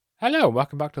Hello,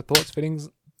 welcome back to Thoughts, Feelings,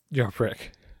 You're a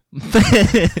prick.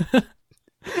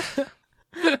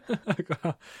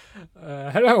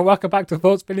 Hello, welcome back to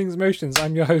Thoughts, Feelings, Emotions.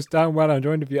 I'm your host, Dan Weller. I'm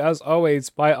joined with you, as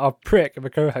always, by our prick of a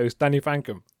co-host, Danny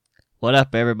Frankham. What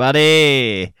up,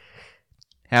 everybody?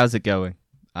 How's it going?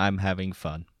 I'm having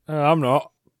fun. I'm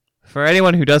not. For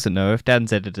anyone who doesn't know, if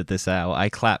Dan's edited this out, I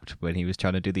clapped when he was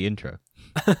trying to do the intro.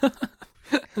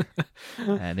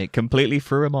 And it completely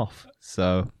threw him off.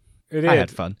 So I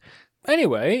had fun.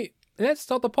 Anyway, let's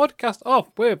start the podcast off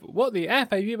with what the F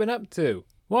have you been up to?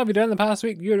 What have you done in the past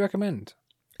week you would recommend?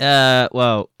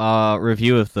 Well, our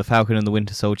review of The Falcon and the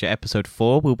Winter Soldier episode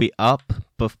 4 will be up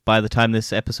by the time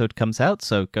this episode comes out,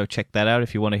 so go check that out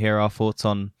if you want to hear our thoughts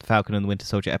on The Falcon and the Winter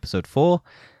Soldier episode 4.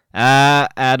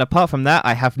 And apart from that,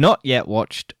 I have not yet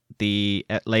watched the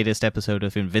latest episode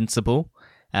of Invincible.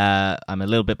 I'm a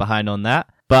little bit behind on that,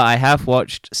 but I have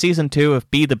watched season 2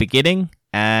 of Be the Beginning,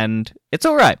 and it's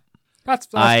alright. That's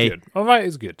good. Alright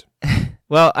is good.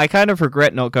 Well, I kind of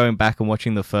regret not going back and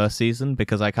watching the first season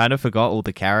because I kind of forgot all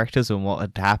the characters and what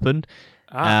had happened.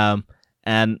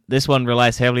 And this one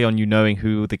relies heavily on you knowing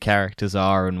who the characters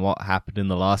are and what happened in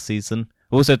the last season.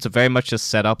 Also, it's very much just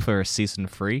set up for a season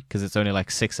 3 because it's only like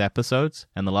 6 episodes,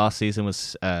 and the last season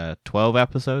was 12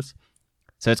 episodes.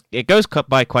 So it goes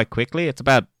by quite quickly. It's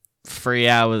about 3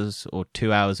 hours or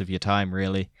 2 hours of your time,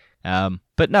 really.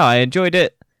 But no, I enjoyed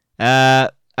it.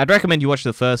 I'd recommend you watch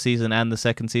the first season and the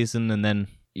second season, and then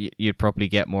you'd probably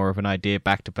get more of an idea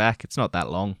back to back. It's not that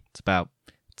long. It's about,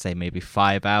 say, maybe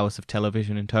 5 hours of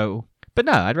television in total. But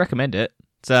no, I'd recommend it.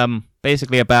 It's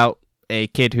basically about a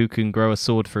kid who can grow a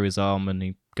sword through his arm, and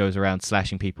he goes around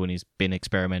slashing people, and he's been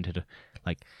experimented.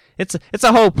 Like it's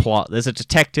a whole plot. There's a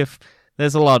detective.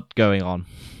 There's a lot going on.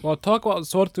 Well, talk about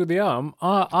sword through the arm.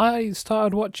 I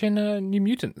started watching New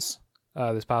Mutants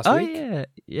this past week. Oh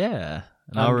yeah.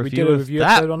 And we did a review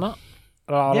episode on that.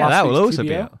 That will also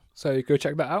be out. So you go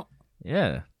check that out.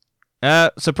 Yeah.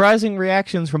 Surprising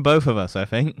reactions from both of us, I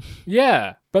think.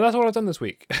 Yeah, but that's what I've done this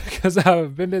week because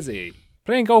I've been busy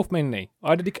playing golf mainly.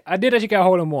 I did actually get a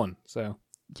hole in one, so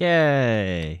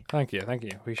yay! Thank you,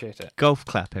 appreciate it. Golf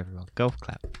clap, everyone. Golf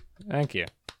clap. Thank you.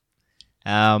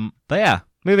 But yeah,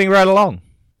 moving right along.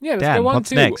 Yeah, let's Dan, go on what's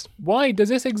to next? Why does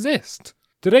this exist?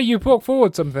 Today you brought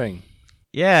forward something.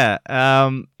 Yeah,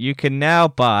 you can now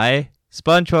buy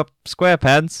SpongeBob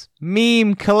SquarePants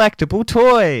meme collectible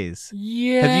toys.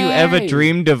 Yeah. Have you ever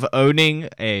dreamed of owning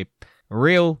a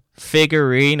real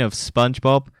figurine of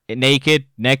SpongeBob naked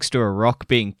next to a rock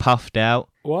being puffed out?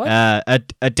 What?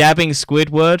 A dabbing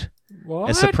Squidward? What?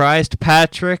 A surprised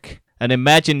Patrick? An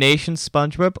imagination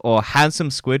SpongeBob? Or handsome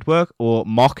Squidward? Or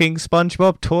mocking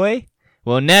SpongeBob toy?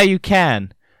 Well, now you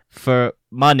can. For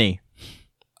money.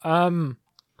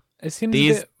 It seems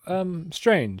a bit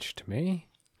strange to me.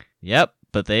 Yep,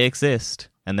 but they exist.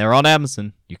 And they're on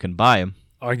Amazon. You can buy them.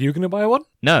 Are you going to buy one?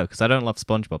 No, because I don't love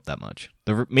SpongeBob that much.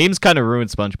 The memes kind of ruined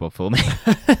SpongeBob for me.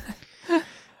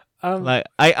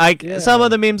 Some of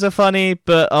the memes are funny,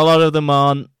 but a lot of them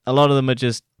aren't. A lot of them are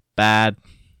just bad.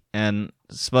 And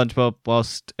SpongeBob,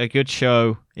 whilst a good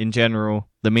show in general,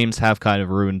 the memes have kind of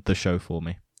ruined the show for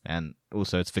me. And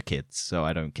also it's for kids, so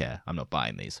I don't care. I'm not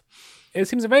buying these. It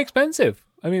seems very expensive.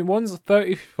 I mean, one's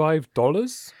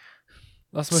 $35.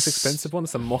 That's the most expensive one.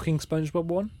 It's the mocking SpongeBob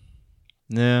one.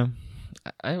 Yeah.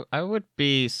 I would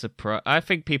be surprised. I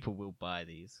think people will buy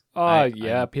these.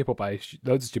 People buy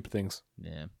loads of stupid things.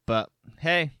 Yeah, but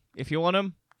hey, if you want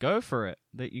them, go for it.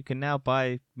 That you can now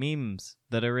buy memes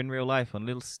that are in real life on a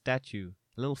little statue,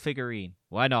 a little figurine.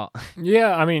 Why not?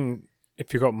 Yeah, I mean,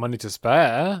 if you've got money to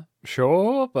spare,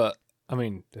 sure, but I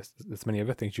mean, there's many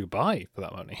other things you buy for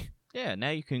that money. Yeah, now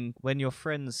you can, when your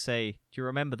friends say, do you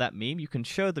remember that meme? You can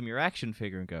show them your action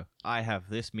figure and go, I have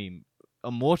this meme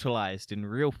immortalized in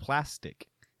real plastic.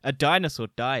 A dinosaur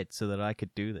died so that I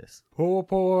could do this. Poor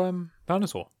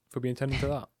dinosaur for being tended to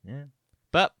that. Yeah.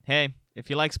 But, hey, if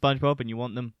you like SpongeBob and you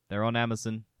want them, they're on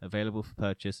Amazon, available for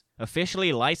purchase.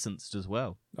 Officially licensed as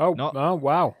well. Oh,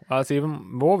 wow. That's even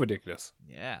more ridiculous.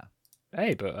 Yeah.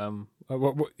 Hey, but,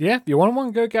 yeah, if you want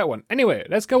one, go get one. Anyway,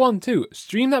 let's go on to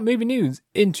Stream That Movie News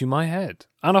Into My Head.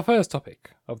 And our first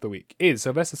topic of the week is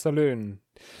Sylvester Stallone.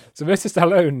 Sylvester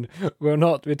Stallone will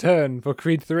not return for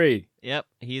Creed 3. Yep,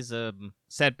 he's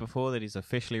said before that he's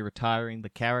officially retiring the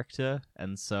character,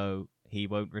 and so he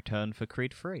won't return for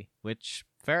Creed 3, which,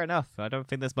 fair enough. I don't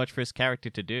think there's much for his character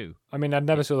to do. I mean, I'd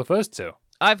never saw the first two.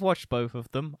 I've watched both of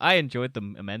them. I enjoyed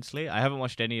them immensely. I haven't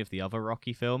watched any of the other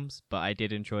Rocky films, but I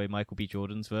did enjoy Michael B.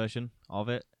 Jordan's version of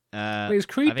it. Wait, is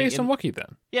Creed based on Rocky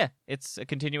then? Yeah, it's a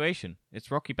continuation. It's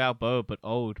Rocky Balboa, but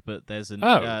old, but there's an...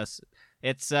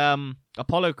 It's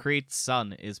Apollo Creed's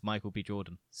son is Michael B.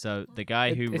 Jordan. So the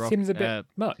guy who it seems a bit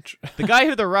much. The guy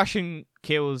who the Russian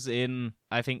kills in,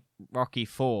 I think, Rocky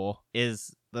 4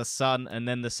 is the son, and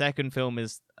then the second film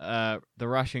is the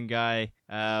Russian guy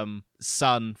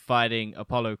son fighting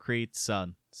Apollo Creed's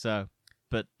son. So,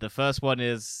 but the first one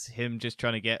is him just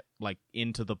trying to get like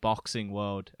into the boxing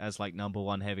world as like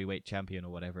 #1 heavyweight champion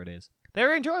or whatever it is.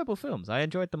 They're enjoyable films. I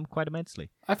enjoyed them quite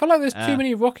immensely. I feel like there's too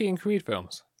many Rocky and Creed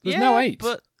films. There's now 8.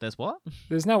 But there's what?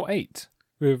 There's now 8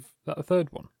 with that third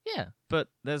one. Yeah, but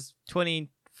there's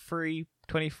 23,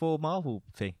 24 Marvel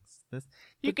things.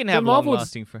 You can have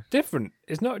long-lasting... different.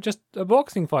 It's not just a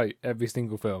boxing fight every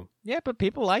single film. Yeah, but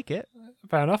people like it.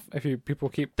 Fair enough. People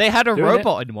keep... They had a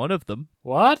robot in one of them.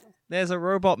 What? There's a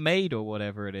robot maid or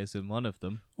whatever it is in one of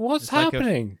them. What's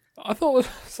happening? I thought it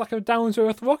was like a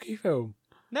down-to-earth Rocky film.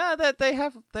 No, they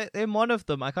have in one of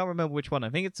them. I can't remember which one. I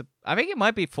think it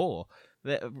might be 4.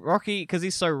 Rocky, because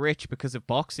he's so rich because of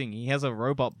boxing, he has a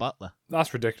robot butler.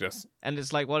 That's ridiculous. And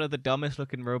it's like one of the dumbest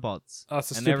looking robots. That's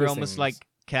the and everyone was like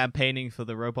campaigning for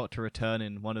the robot to return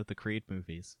in one of the Creed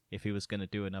movies if he was going to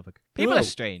do another. People are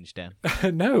strange, Dan.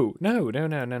 No,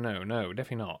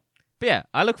 definitely not. But yeah,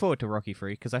 I look forward to Rocky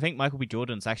 3 because I think Michael B.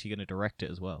 Jordan's actually going to direct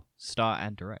it as well, star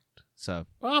and direct. So,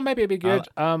 well, maybe it'd be good.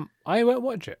 I won't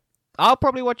watch it. I'll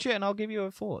probably watch it and I'll give you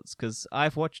your thoughts because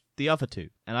I've watched the other 2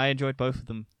 and I enjoyed both of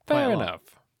them. Fair enough.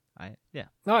 Yeah.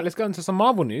 All right, let's go into some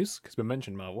Marvel news because we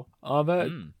mentioned Marvel.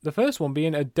 The first one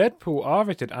being a Deadpool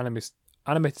R-rated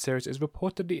animated series is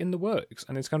reportedly in the works,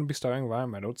 and it's going to be starring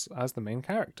Ryan Reynolds as the main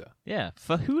character. Yeah,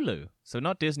 for Hulu, so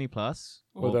not Disney Plus.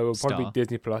 Although it'll probably be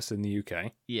Disney Plus in the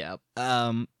UK. Yeah.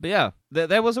 But yeah,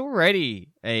 there was already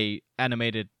a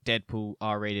animated Deadpool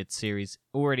R-rated series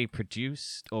already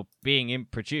produced or being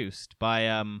produced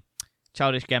by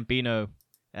Childish Gambino.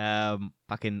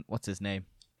 Fucking what's his name?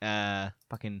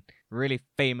 Fucking really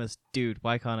famous dude.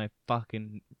 Why can't I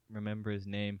fucking remember his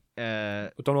name?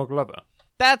 Donald Glover.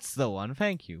 That's the one.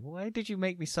 Thank you. Why did you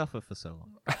make me suffer for so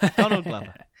long? Donald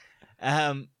Glover.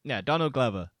 Yeah, Donald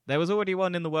Glover. There was already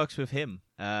one in the works with him,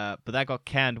 but that got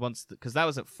canned because that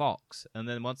was at Fox, and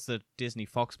then once the Disney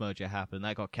Fox merger happened,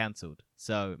 that got cancelled.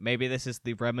 So maybe this is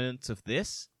the remnants of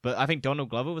this. But I think Donald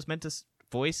Glover was meant to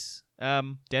voice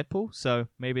Deadpool, so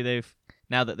maybe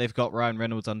now that they've got Ryan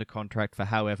Reynolds under contract for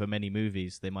however many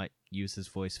movies, they might use his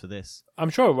voice for this.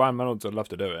 I'm sure Ryan Reynolds would love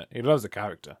to do it. He loves the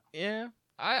character. Yeah.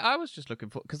 I was just looking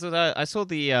for... Because I saw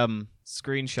the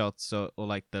screenshots or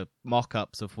like the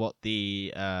mock-ups of what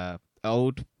the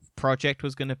old project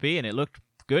was going to be, and it looked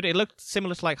good. It looked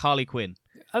similar to like Harley Quinn.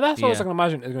 And that's what I can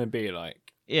imagine it's going to be like.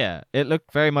 Yeah, it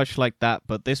looked very much like that,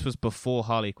 but this was before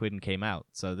Harley Quinn came out,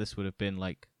 so this would have been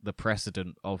like the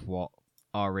precedent of what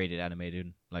R-rated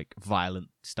animated, like violent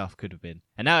stuff could have been.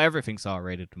 And now everything's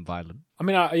R-rated and violent. I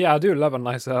mean, I do love a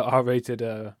nice R-rated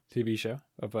TV show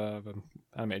of an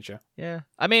animated show. Yeah,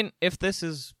 I mean, if this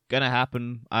is gonna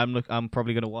happen, I'm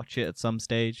probably gonna watch it at some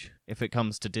stage if it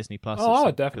comes to Disney Plus. Oh,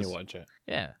 I'll definitely watch it.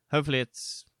 Yeah, hopefully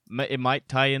it might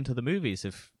tie into the movies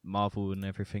if Marvel and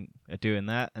everything are doing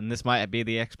that, and this might be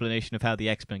the explanation of how the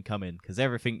X-Men come in, because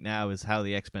everything now is how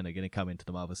the X-Men are going to come into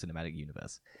the Marvel Cinematic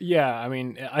Universe. Yeah, I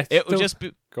mean, it would just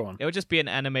be go on. It would just be an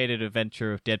animated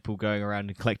adventure of Deadpool going around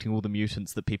and collecting all the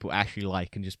mutants that people actually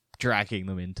like and just dragging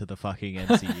them into the fucking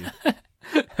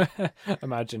MCU.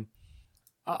 Imagine.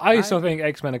 I still think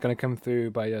X-Men are going to come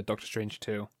through by Doctor Strange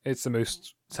 2. It's the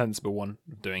most sensible one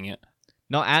of doing it.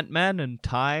 Not Ant-Man and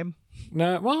Time.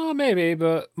 No, well, maybe,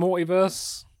 but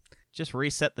multiverse. Just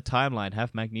reset the timeline.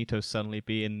 Have Magneto suddenly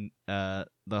be in the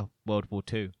World War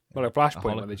II. Well, a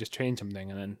Flashpoint where they just change something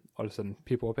and then all of a sudden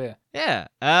people appear. Yeah.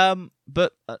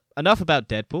 But enough about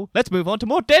Deadpool. Let's move on to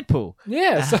more Deadpool.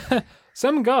 Yes.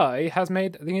 Some guy has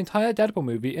made the entire Deadpool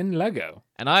movie in Lego.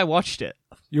 And I watched it.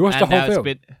 You watched the whole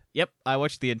film? Yep, I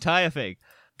watched the entire thing.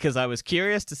 Because I was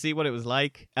curious to see what it was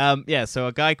like. So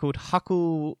a guy called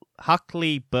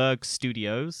Huckleyberg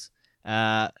Studios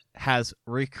has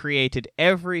recreated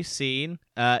every scene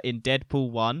in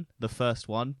Deadpool 1, the first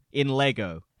one, in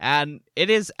Lego. And it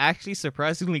is actually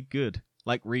surprisingly good,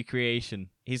 like recreation.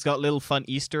 He's got little fun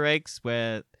Easter eggs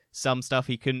where some stuff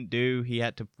he couldn't do, he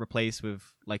had to replace with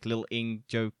like little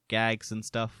in-joke gags and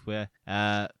stuff where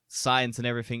signs and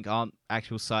everything aren't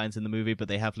actual signs in the movie, but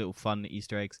they have little fun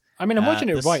Easter eggs. I mean, I'm watching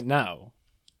it right now.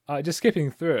 Just skipping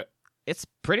through it. It's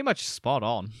pretty much spot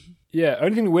on. Yeah,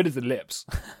 only thing weird is the lips.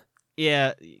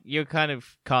 Yeah, you kind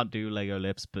of can't do Lego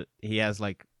lips, but he has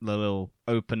like the little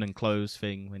open and close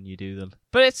thing when you do them.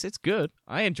 But it's good.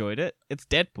 I enjoyed it. It's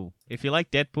Deadpool. If you like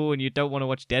Deadpool and you don't want to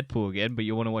watch Deadpool again, but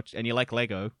you want to watch and you like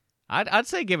Lego, I'd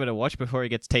say give it a watch before it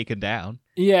gets taken down.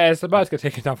 Yeah, it's about to get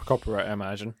taken down for copyright, I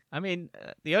imagine. I mean,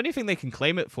 the only thing they can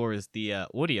claim it for is the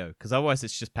audio, because otherwise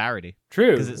it's just parody.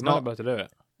 True, because it's not about to do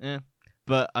it. Yeah,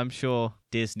 but I'm sure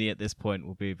Disney at this point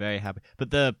will be very happy.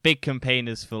 But the big campaign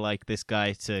is for like this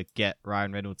guy to get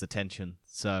Ryan Reynolds' attention.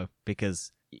 So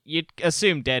because you'd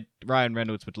assume Ryan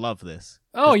Reynolds would love this.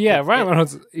 Oh yeah, Ryan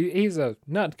Reynolds, he's a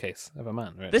nutcase of a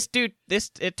man, right?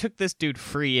 It took this dude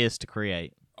 3 years to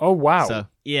create. Oh wow! So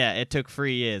yeah, it took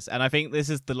 3 years, and I think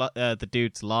this is the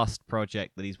dude's last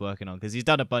project that he's working on, because he's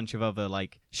done a bunch of other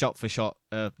like shot for shot.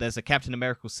 There's a Captain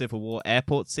America Civil War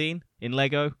airport scene in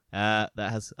Lego that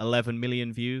has 11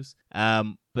 million views.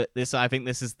 But I think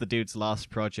this is the dude's last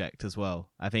project as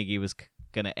well. I think he was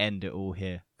gonna end it all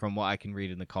here, from what I can read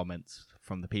in the comments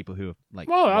from the people who have like.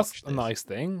 Well, that's watched a nice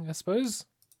thing, I suppose.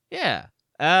 Yeah.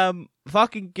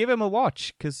 Fucking give him a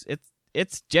watch, because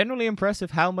it's generally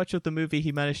impressive how much of the movie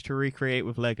he managed to recreate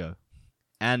with Lego.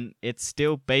 And it's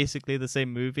still basically the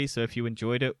same movie, so if you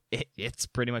enjoyed it, it's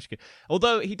pretty much good.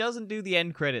 Although he doesn't do the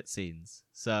end credit scenes,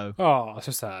 so... Oh, that's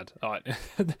so sad. Not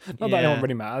that anyone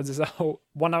really matters. It's a whole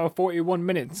 1 hour 41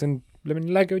 minutes in living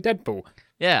Lego Deadpool.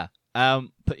 Yeah.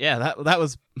 But yeah, that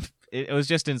was... It was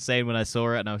just insane when I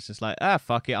saw it, and I was just like,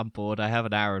 fuck it, I'm bored. I have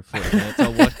an hour and 40 minutes.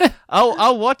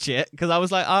 I'll watch it, because I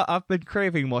was like, I've been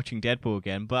craving watching Deadpool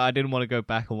again, but I didn't want to go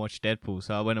back and watch Deadpool,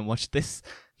 so I went and watched this.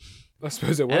 I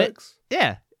suppose it works.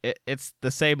 It's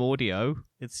the same audio,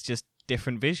 it's just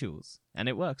different visuals, and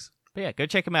it works. But yeah, go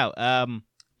check them out.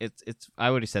 It's I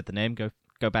already said the name. Go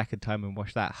back in time and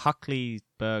watch that.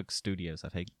 Huxleyberg Studios, I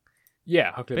think.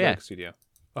 Yeah, Huxleyberg Studio.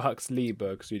 Or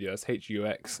Huxleyberg Studios.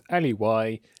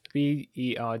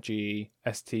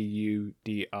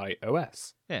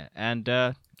 HUXLEYBERGSTUDIOS. Yeah,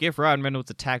 and give Ryan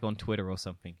Reynolds a tag on Twitter or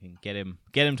something and get him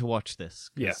to watch this.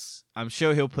 Yes. I'm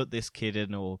sure he'll put this kid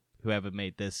in, or whoever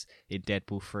made this, in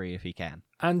Deadpool 3 if he can.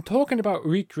 And talking about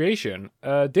recreation,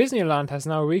 Disneyland has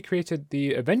now recreated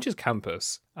the Avengers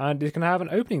campus, and it's going to have an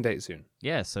opening date soon.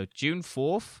 Yeah, so June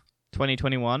 4th,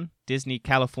 2021, Disney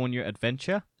California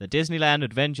Adventure. The Disneyland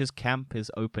Avengers Camp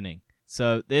is opening.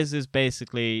 So this is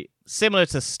basically similar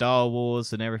to Star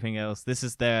Wars and everything else. This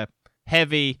is their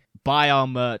heavy, buy our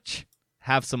merch,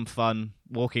 have some fun,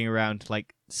 walking around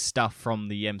like stuff from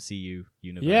the MCU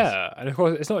universe. Yeah, and of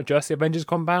course it's not just the Avengers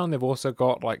compound. They've also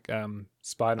got like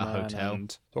Spider-Man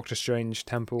and Doctor Strange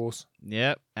temples.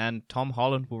 Yep, and Tom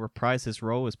Holland will reprise his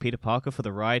role as Peter Parker for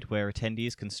the ride, where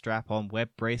attendees can strap on web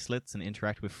bracelets and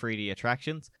interact with 3D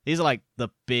attractions. These are like the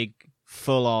big,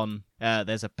 full-on...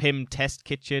 there's a PIM test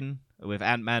kitchen with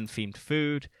Ant-Man themed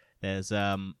food. There's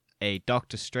a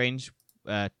Doctor Strange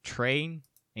train,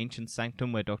 Ancient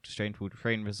Sanctum, where Doctor Strange will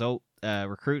train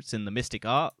recruits in the mystic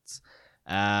arts.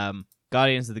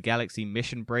 Guardians of the Galaxy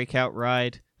Mission Breakout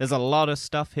ride. There's a lot of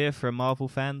stuff here for Marvel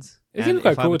fans. It seems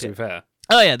quite cool, to be fair.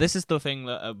 Oh yeah, this is the thing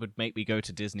that would make me go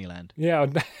to Disneyland. Yeah,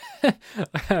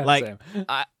 like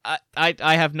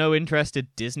I have no interest in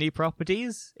Disney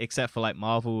properties except for like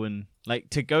Marvel, and like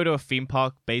to go to a theme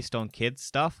park based on kids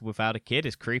stuff without a kid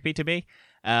is creepy to me.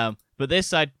 But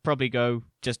this I'd probably go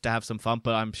just to have some fun,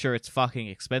 but I'm sure it's fucking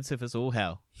expensive as all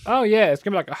hell. Oh yeah, it's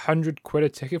gonna be like £100 a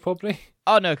ticket probably.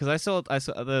 Oh no, because I saw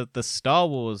the Star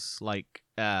Wars like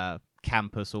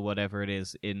campus or whatever it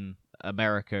is in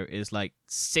America is like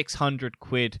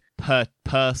 £600 per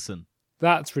person.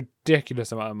 That's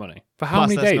ridiculous amount of money. For how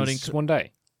many days? Just one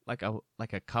day? Like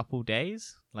a couple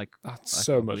days? Like that's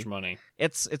so much money.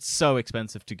 It's so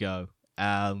expensive to go.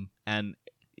 And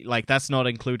like that's not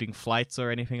including flights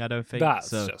or anything, I don't think. That's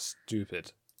just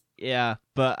stupid. Yeah,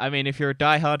 but I mean if you're a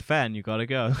diehard fan, you gotta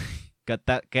go. Get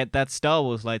that Star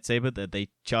Wars lightsaber that they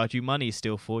charge you money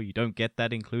still for. You don't get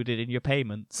that included in your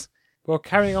payments. Well,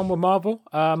 carrying on with Marvel,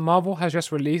 Marvel has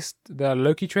just released the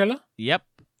Loki trailer. Yep.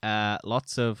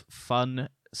 Lots of fun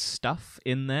stuff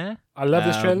in there. I love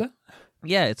this trailer.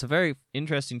 Yeah, it's a very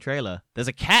interesting trailer. There's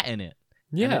a cat in it.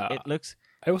 Yeah. It looks...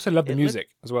 I also love the music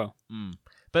as well.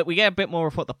 But we get a bit more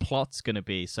of what the plot's going to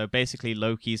be. So basically,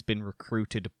 Loki's been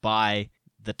recruited by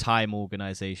the Time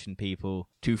Organization people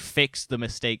to fix the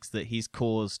mistakes that he's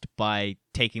caused by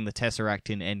taking the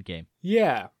Tesseract in Endgame.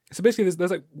 Yeah. So basically,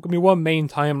 there's like going to be one main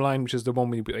timeline, which is the one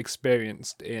we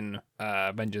experienced in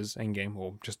Avengers Endgame,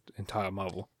 or just entire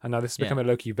Marvel. And now this has become a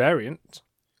Loki variant,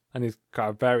 and he's got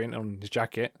a variant on his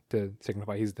jacket to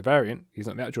signify he's the variant. He's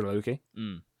not the actual Loki.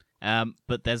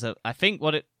 But there's I think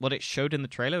what it showed in the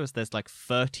trailer is there's like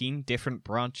 13 different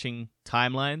branching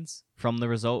timelines from the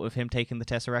result of him taking the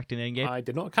Tesseract in Endgame. I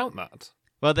did not count that.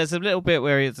 Well, there's a little bit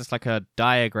where it's just like a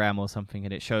diagram or something,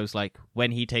 and it shows like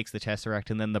when he takes the Tesseract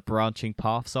and then the branching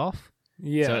paths off.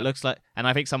 Yeah. So it looks like, and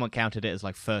I think someone counted it as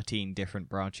like 13 different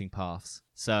branching paths.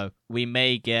 So we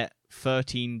may get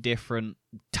 13 different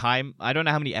time. I don't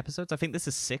know how many episodes. I think this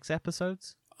is 6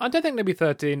 episodes. I don't think there'll be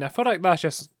 13. I feel like that's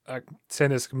just saying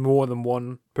there's more than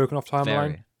one broken off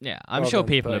timeline. Yeah, I'm rather sure than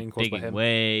people are 13 caused by digging him.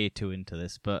 way too into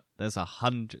this, but there's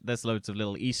loads of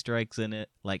little Easter eggs in it.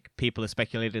 Like, people are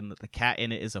speculating that the cat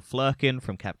in it is a Flurkin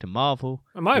from Captain Marvel.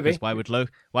 It might be. Why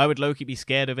would Loki be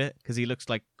scared of it? Because he looks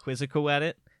like quizzical at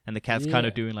it, and the cat's kind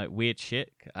of doing like weird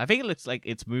shit. I think it looks like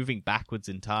it's moving backwards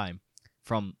in time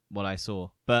from what I saw.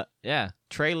 But yeah,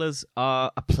 trailers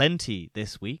are aplenty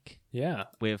this week. Yeah.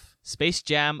 With Space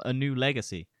Jam: A New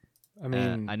Legacy. I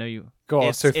mean, I know you. God,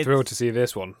 I'm so thrilled to see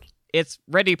this one. It's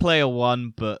Ready Player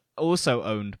One, but also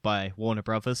owned by Warner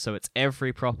Brothers, so it's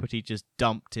every property just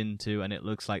dumped into, and it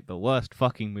looks like the worst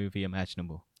fucking movie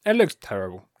imaginable. It looks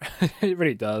terrible. It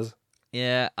really does.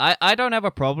 Yeah, I don't have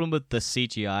a problem with the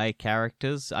CGI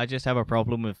characters. I just have a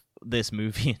problem with this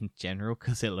movie in general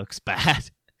because it looks bad.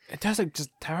 It does look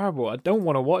just terrible. I don't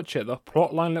want to watch it. The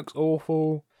plot line looks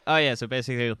awful. Oh yeah, so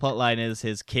basically the plot line is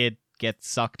his kid gets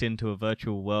sucked into a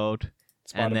virtual world,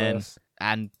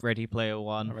 and Ready Player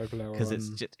One, because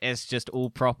it's just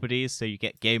all properties. So you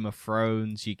get Game of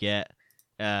Thrones, you get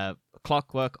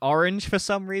Clockwork Orange for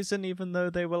some reason, even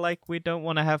though they were like, we don't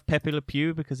want to have Pepe Le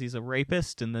Pew because he's a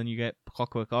rapist, and then you get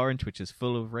Clockwork Orange, which is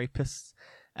full of rapists.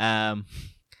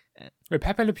 Wait,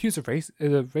 Pepe Le Pew's a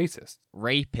racist?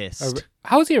 Rapist.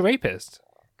 How is he a rapist?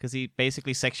 Because he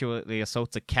basically sexually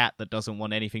assaults a cat that doesn't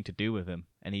want anything to do with him,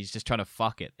 and he's just trying to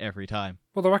fuck it every time.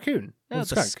 Well, the raccoon. No,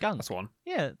 the skunk. That's one.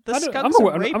 Yeah, I'm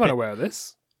unaware of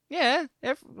this. Yeah,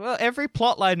 every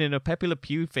plotline in a Pepe Le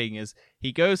Pew thing is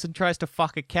he goes and tries to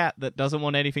fuck a cat that doesn't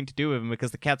want anything to do with him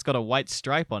because the cat's got a white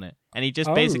stripe on it, and he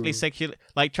just basically sexually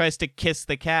tries to kiss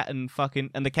the cat and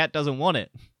the cat doesn't want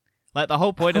it. Like, the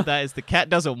whole point of that is the cat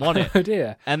doesn't want it. Oh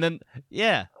dear. And then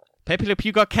Pepe Le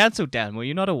Pew got cancelled, Dan. Were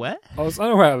you not aware? I was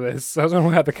unaware of this. I was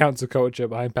unaware of the cancel culture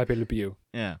behind Pepe Le Pew.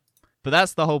 Yeah. But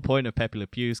that's the whole point of Pepe Le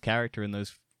Pew's character in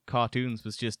those cartoons,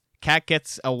 was just cat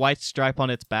gets a white stripe on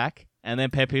its back, and then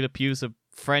Pepe Le Pew's a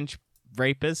French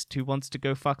rapist who wants to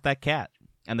go fuck that cat.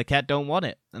 And the cat don't want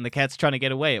it. And the cat's trying to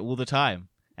get away all the time.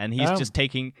 And he's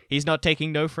he's not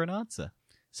taking no for an answer.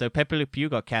 So Pepe Le Pew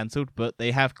got cancelled, but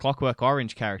they have Clockwork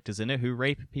Orange characters in it who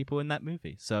rape people in that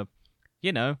movie. So,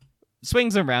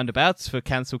 swings and roundabouts for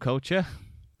cancel culture.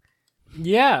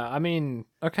 Yeah, I mean,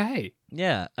 okay.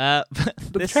 Yeah.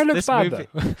 The trailer looks bad,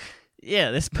 though.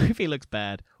 Yeah, this movie looks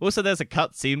bad. Also, there's a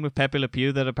cut scene with Pepe Le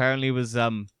Pew that apparently was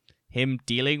him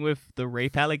dealing with the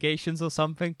rape allegations or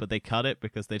something, but they cut it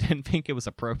because they didn't think it was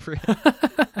appropriate.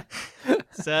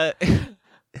 So,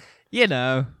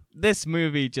 this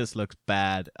movie just looks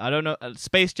bad. I don't know.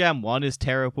 Space Jam 1 is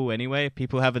terrible anyway.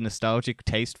 People have a nostalgic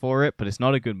taste for it, but it's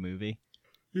not a good movie.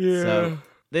 Yeah. So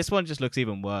this one just looks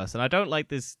even worse. And I don't like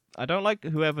this. I don't like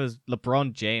whoever's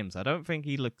LeBron James. I don't think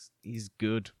he's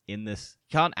good in this.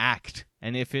 He can't act.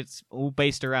 And if it's all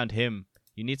based around him,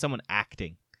 you need someone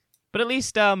acting. But at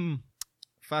least,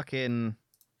 fucking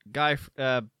guy,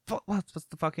 what's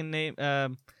the fucking name?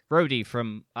 Rhodey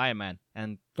from Iron Man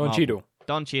and Don Cheadle.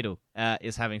 Don Cheadle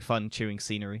is having fun chewing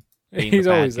scenery. He's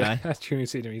always chewing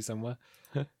scenery somewhere.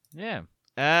 Yeah.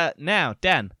 Now,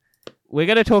 Dan, we're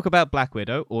going to talk about Black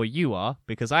Widow, or you are,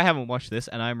 because I haven't watched this,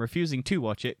 and I'm refusing to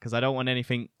watch it because I don't want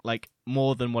anything like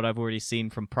more than what I've already seen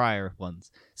from prior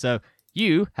ones. So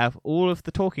you have all of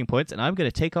the talking points, and I'm going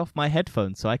to take off my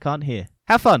headphones so I can't hear.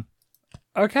 Have fun.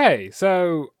 Okay,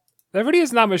 so there really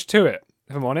isn't that much to it,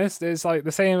 if I'm honest. It's like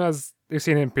the same as we've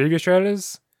seen in previous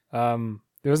trailers.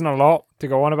 There isn't a lot to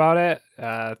go on about it.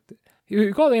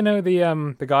 You got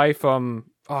the guy from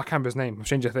I can't remember his name from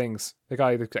Stranger Things. The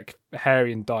guy that's like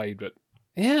hairy and died, but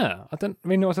yeah, I don't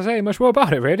really know what to say much more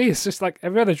about it. Really, it's just like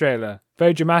every other trailer,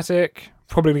 very dramatic.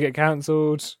 Probably gonna get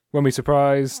cancelled. Won't be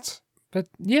surprised. But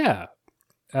yeah,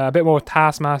 a bit more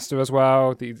Taskmaster as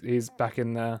well. He's back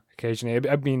in there occasionally.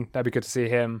 I mean, that'd be good to see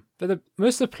him. But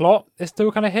most of the plot is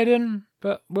still kind of hidden.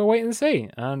 But we'll wait and see.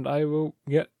 And I will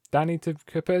get Danny to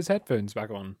put his headphones back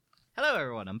on. Hello,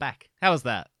 everyone. I'm back. How was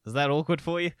that? Was that awkward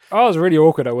for you? Oh, it was really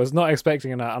awkward. I was not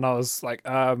expecting that. And I was like,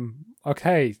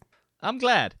 okay. I'm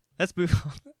glad. Let's move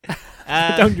on.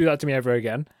 Don't do that to me ever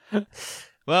again.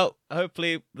 Well,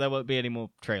 hopefully there won't be any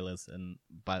more trailers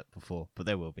but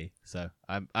there will be. So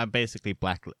I'm basically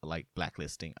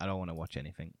blacklisting. I don't want to watch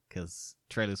anything because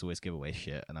trailers always give away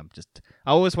shit, and I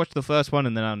always watch the first one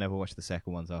and then I'll never watch the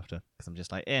second ones after because I'm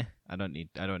just like, I don't need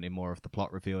more of the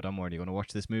plot revealed. I'm already going to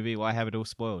watch this movie. Why have it all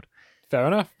spoiled? Fair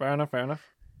enough.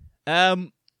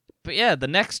 But yeah, the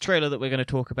next trailer that we're going to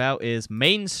talk about is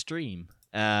Mainstream,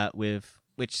 with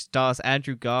which stars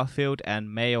Andrew Garfield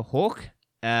and Maya Hawke,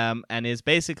 and is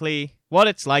basically what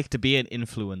it's like to be an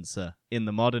influencer in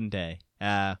the modern day.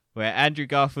 Where Andrew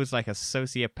Garfield's like a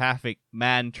sociopathic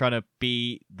man trying to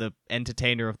be the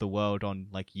entertainer of the world on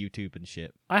like YouTube and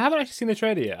shit. I haven't actually seen the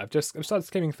trailer yet. I've started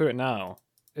skimming through it now.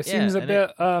 It seems a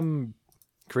bit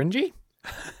cringy.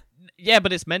 Yeah,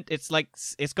 but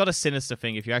it's got a sinister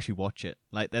thing if you actually watch it.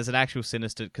 Like, there's an actual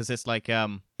sinister, because it's like,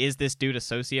 is this dude a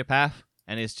sociopath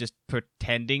and is just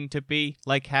pretending to be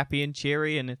like happy and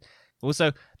cheery? And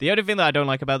also, the only thing that I don't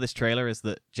like about this trailer is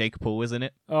that Jake Paul is in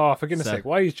it. Oh, for goodness sake,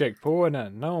 why is Jake Paul in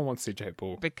it? No one wants to see Jake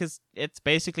Paul. Because it's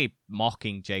basically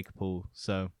mocking Jake Paul,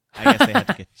 so I guess they had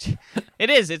to get... It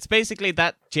is, it's basically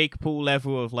that Jake Paul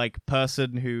level of, like,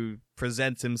 person who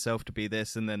presents himself to be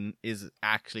this and then is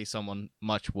actually someone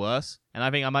much worse. And I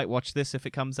think I might watch this if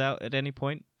it comes out at any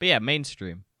point. But yeah,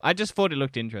 mainstream. I just thought it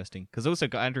looked interesting, because also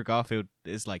Andrew Garfield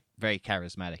is, like, very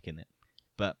charismatic in it.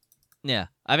 But... yeah,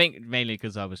 I think mainly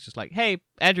because I was just like, hey,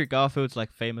 Andrew Garfield's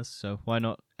like famous, so why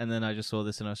not? And then I just saw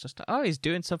this and I was just like, oh, he's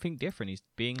doing something different. He's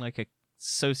being like a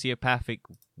sociopathic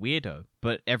weirdo,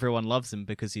 but everyone loves him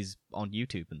because he's on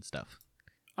YouTube and stuff.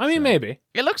 I mean, maybe.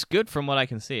 It looks good from what I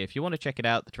can see. If you want to check it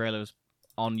out, the trailer's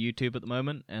on YouTube at the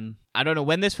moment, and I don't know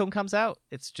when this film comes out.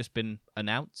 It's just been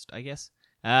announced, I guess.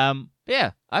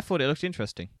 Yeah, I thought it looked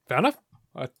interesting. Fair enough.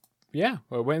 Yeah,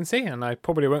 we'll wait and see, and I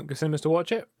probably won't go cinemas to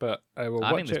watch it, but I will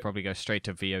watch it. I think this probably goes straight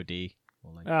to VOD.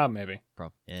 Or like, maybe.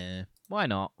 Yeah, why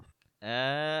not?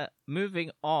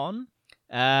 Moving on.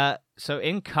 So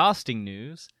in casting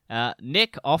news,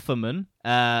 Nick Offerman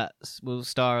will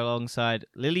star alongside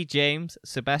Lily James,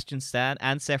 Sebastian Stan,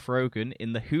 and Seth Rogen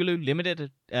in the Hulu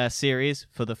limited series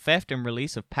for the theft and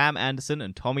release of Pam Anderson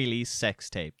and Tommy Lee's sex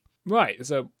tape. Right,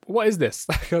 so what is this?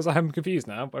 Because I'm confused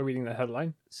now by reading the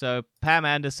headline. So Pam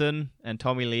Anderson and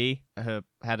Tommy Lee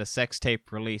had a sex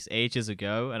tape release ages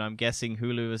ago, and I'm guessing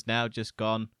Hulu has now just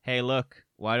gone, hey, look,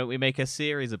 why don't we make a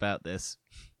series about this?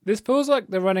 This feels like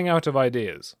they're running out of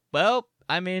ideas. Well,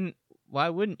 I mean, why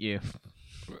wouldn't you?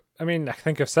 I mean, I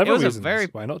think of several reasons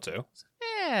why not to.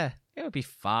 Yeah, it would be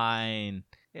fine.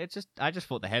 I just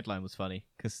thought the headline was funny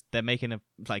because they're making a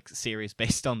series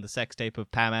based on the sex tape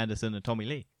of Pam Anderson and Tommy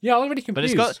Lee. Yeah, I'm already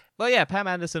confused. But Pam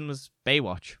Anderson was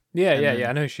Baywatch. Yeah,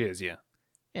 I know she is.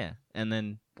 Yeah, and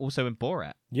then also in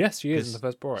Borat. Yes, she is in the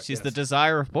first Borat. She's the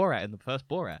desire of Borat in the first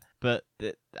Borat. But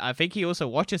I think he also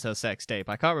watches her sex tape.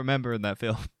 I can't remember in that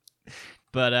film.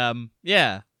 But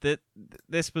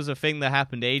this was a thing that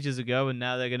happened ages ago, and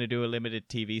now they're going to do a limited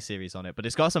TV series on it. But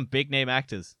it's got some big name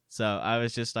actors, so I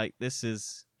was just like, this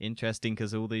is interesting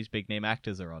because all these big name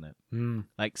actors are on it.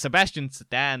 Like Sebastian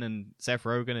Stan and Seth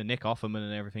Rogen and Nick Offerman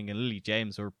and everything, and Lily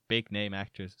James are big name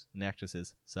actors and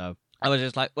actresses. So I was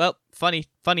just like, well, funny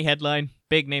headline,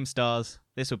 big name stars.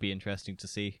 This will be interesting to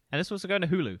see, and this was going to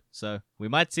Hulu, so we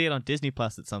might see it on Disney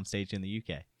Plus at some stage in the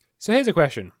UK. So here's a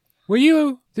question.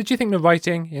 Did you think the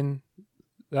writing in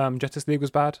Justice League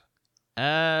was bad?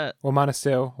 Or Man of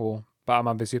Steel, or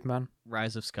Batman v Superman?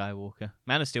 Rise of Skywalker.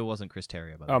 Man of Steel wasn't Chris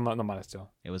Terrio, by the way. Not Man of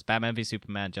Steel. It was Batman v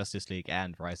Superman, Justice League,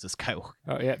 and Rise of Skywalker.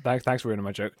 Oh, yeah, thanks for ruining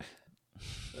my joke.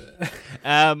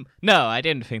 No, I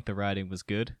didn't think the writing was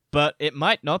good, but it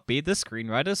might not be the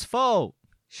screenwriter's fault.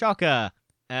 Shocker.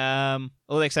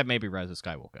 Except maybe Rise of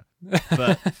Skywalker.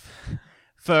 But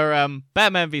for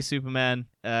Batman v Superman,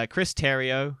 Chris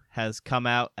Terrio has come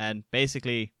out and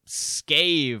basically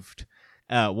scathed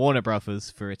Warner Brothers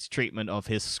for its treatment of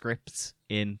his scripts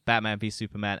in Batman v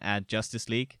Superman and Justice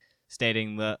League,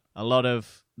 stating that a lot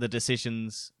of the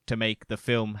decisions to make the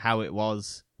film how it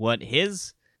was weren't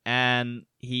his, and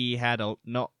he had a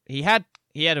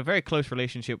very close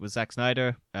relationship with Zack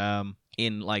Snyder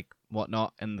in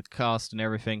whatnot and the cast and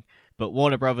everything. But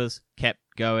Warner Brothers kept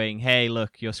going, hey,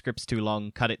 look, your script's too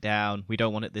long, cut it down. We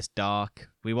don't want it this dark.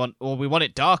 We want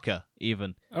it darker,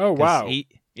 even. Oh, wow.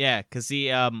 Because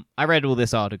I read all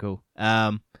this article,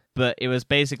 but it was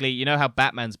basically, you know how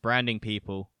Batman's branding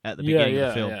people at the beginning of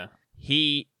the film? Yeah.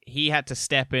 He had to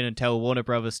step in and tell Warner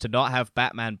Brothers to not have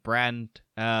Batman brand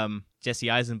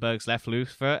Jesse Eisenberg's Lex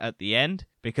Luthor at the end,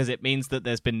 because it means that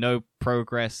there's been no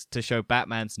progress to show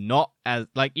Batman's not as...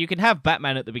 you can have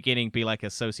Batman at the beginning be like a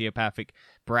sociopathic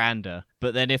brander,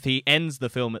 but then if he ends the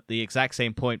film at the exact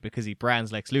same point because he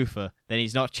brands Lex Luthor, then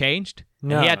he's not changed.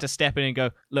 No. And he had to step in and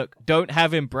go, look, don't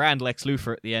have him brand Lex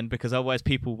Luthor at the end, because otherwise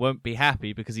people won't be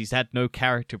happy, because he's had no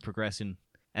character progression.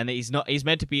 And he's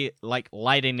meant to be,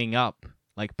 lightening up.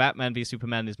 Batman v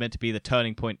Superman is meant to be the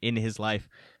turning point in his life,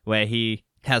 where he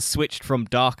has switched from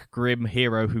dark, grim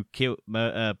hero who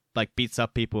beats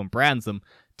up people and brands them,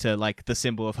 to like the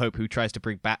symbol of hope who tries to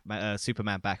bring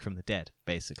Superman back from the dead,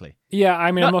 basically. Yeah,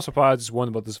 I mean, I'm not surprised it's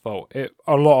Warner Brothers' fault.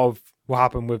 A lot of what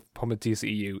happened with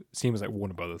DCEU seems like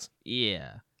Warner Brothers.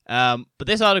 Yeah. But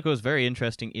this article is very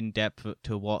interesting, in depth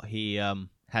to what he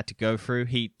had to go through.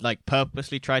 He like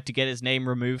purposely tried to get his name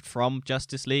removed from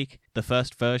Justice League, the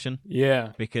first version.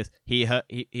 Yeah, because he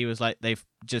was like, they've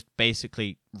just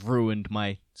basically ruined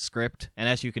my script. And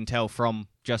as you can tell from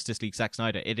Justice League Zack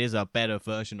Snyder, it is a better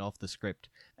version of the script.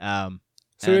 So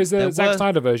is the Zack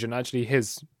Snyder version actually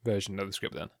his version of the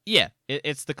script then? Yeah,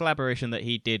 it's the collaboration that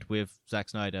he did with Zack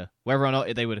Snyder. Whether or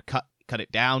not they would have cut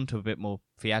it down to a bit more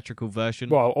theatrical version.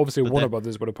 Well, obviously Warner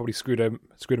Brothers would have probably screwed him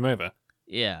over.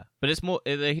 Yeah, but it's more.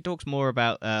 He talks more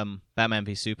about Batman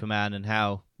v Superman and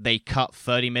how they cut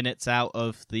 30 minutes out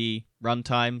of the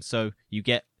runtime, so you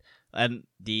get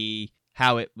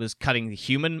how it was cutting the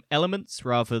human elements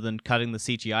rather than cutting the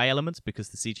CGI elements, because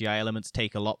the CGI elements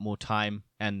take a lot more time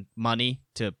and money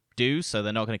to do, so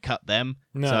they're not going to cut them.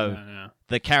 No.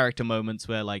 The character moments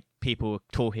where like people were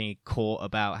talking in court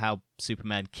about how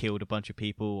Superman killed a bunch of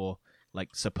people or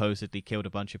like supposedly killed a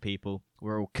bunch of people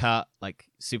were all cut. Like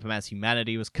Superman's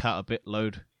humanity was cut a bit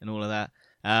load and all of that.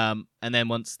 And then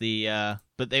once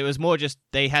but it was more just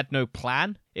they had no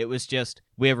plan. It was just,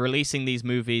 we're releasing these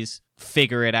movies,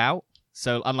 figure it out.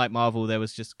 So unlike Marvel, there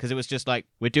was just, because it was just like,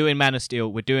 we're doing Man of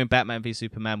Steel, we're doing Batman v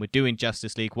Superman, we're doing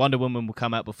Justice League, Wonder Woman will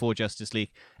come out before Justice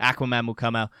League, Aquaman will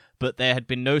come out, but there had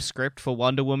been no script for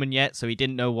Wonder Woman yet, so he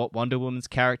didn't know what Wonder Woman's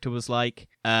character was like.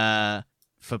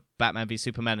 For Batman v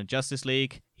Superman and Justice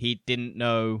League, he didn't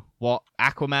know what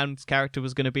Aquaman's character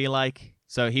was going to be like.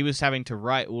 So he was having to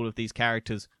write all of these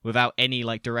characters without any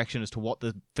like direction as to what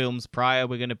the films prior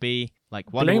were going to be.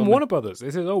 Like Wonder Woman. Warner Brothers.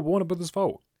 This is all Warner Brothers'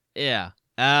 fault. Yeah.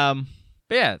 But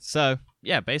yeah, so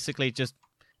yeah, basically just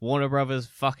Warner Brothers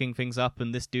fucking things up,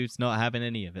 and this dude's not having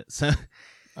any of it. So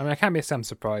I mean, I can't be Sam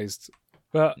surprised.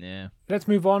 But yeah, let's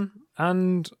move on.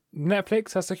 And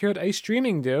Netflix has secured a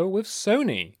streaming deal with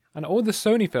Sony. And all the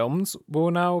Sony films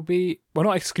will now be, well,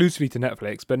 not exclusively to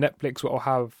Netflix, but Netflix will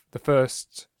have the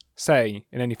first say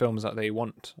in any films that they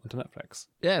want onto Netflix.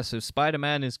 Yeah, so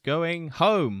Spider-Man is going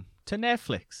home to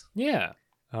Netflix. Yeah.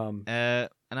 And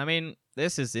I mean,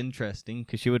 this is interesting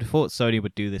because you would have thought Sony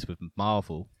would do this with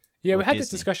Marvel. Yeah, we had this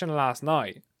discussion last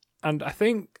night. And I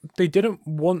think they didn't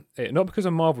want it, not because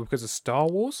of Marvel, because of Star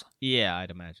Wars. Yeah,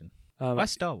 I'd imagine. Why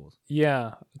Star Wars? Yeah,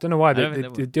 I don't know why. They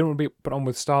didn't want to be put on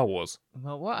with Star Wars.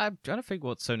 Well, I'm trying to think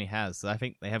what Sony has. I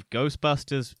think they have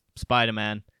Ghostbusters,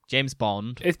 Spider-Man, James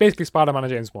Bond. It's basically Spider-Man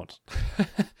and James Bond.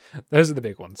 Those are the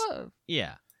big ones.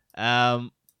 Yeah.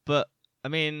 But, I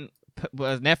mean,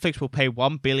 Netflix will pay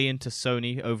 $1 billion to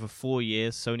Sony over 4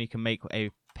 years. Sony can make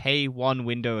a pay-one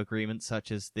window agreement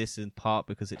such as this, in part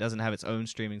because it doesn't have its own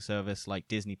streaming service like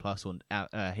Disney Plus or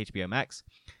HBO Max.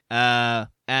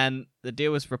 And the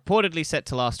deal was reportedly set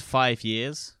to last 5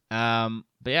 years. But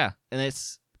yeah, and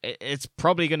it's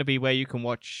probably going to be where you can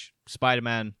watch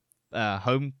Spider-Man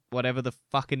Home, whatever the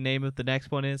fucking name of the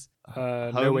next one is.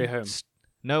 No Way Home.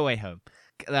 No Way Home.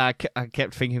 I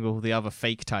kept thinking of all the other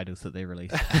fake titles that they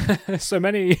released. So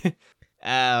many.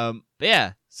 But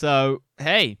yeah, so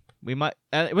hey, we might.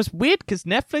 It was weird because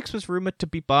Netflix was rumored to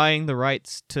be buying the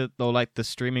rights to, or like the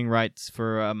streaming rights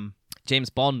for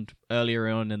James Bond earlier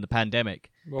on in the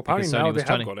pandemic. Well, apparently now they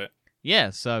have got it.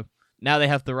 Yeah, so now they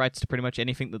have the rights to pretty much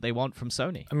anything that they want from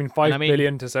Sony. I mean, $5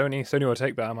 billion to Sony. Sony will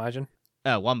take that, I imagine.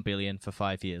 $1 billion for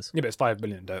 5 years. Yeah, but it's $5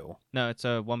 billion total. No, it's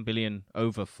 $1 billion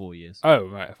over 4 years. Oh,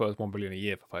 right. I thought it was $1 billion a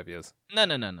year for 5 years. No.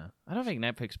 I don't think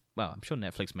Netflix. Well, I'm sure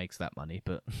Netflix makes that money,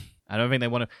 but I don't think they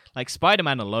want to. Like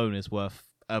Spider-Man alone is worth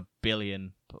 $1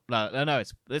 billion. No,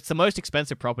 it's the most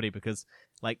expensive property because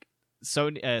like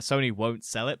Sony won't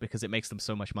sell it because it makes them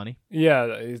so much money. Yeah,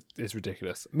 it's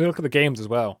ridiculous. I mean, look at the games as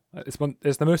well. It's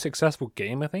the most successful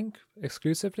game, I think,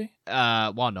 exclusively.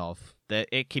 One of.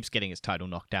 It keeps getting its title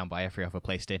knocked down by every other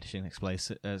PlayStation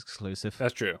exclusive.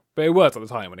 That's true. But it was at the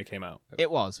time when it came out.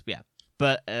 It was, yeah.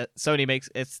 But Sony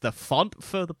it's the font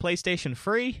for the PlayStation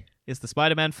 3 is the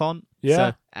Spider-Man font.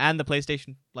 Yeah. And the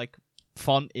PlayStation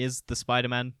font is the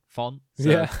Spider-Man font. So,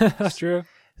 yeah, that's true.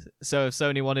 So if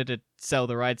Sony wanted to sell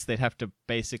the rights, they'd have to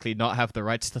basically not have the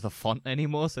rights to the font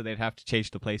anymore, so they'd have to change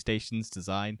the PlayStation's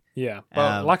design. Yeah,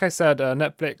 but like I said,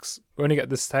 Netflix only get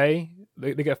the say.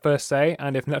 They get first say,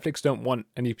 and if Netflix don't want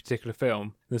any particular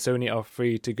film, then Sony are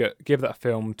free to give that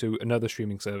film to another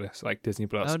streaming service like Disney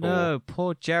Plus. Oh no,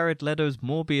 poor Jared Leto's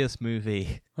Morbius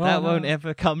movie. That won't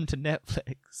ever come to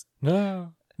Netflix.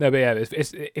 No. No, but yeah,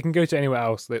 it can go to anywhere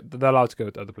else. They're allowed to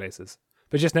go to other places.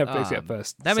 But just Netflix at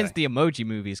first. That means the Emoji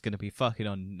Movie is going to be fucking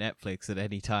on Netflix at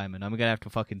any time, and I'm going to have to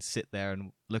fucking sit there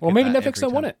and look at Or maybe that Netflix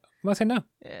don't want it. I might say no.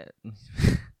 Yeah,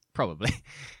 probably.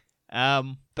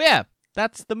 But yeah,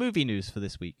 that's the movie news for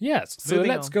this week. Yes, so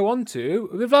let's go on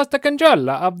to we've lost the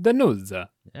controller of the news.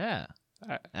 Yeah.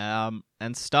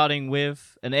 And starting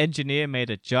with an engineer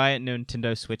made a giant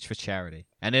Nintendo Switch for charity.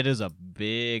 And it is a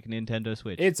big Nintendo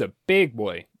Switch. It's a big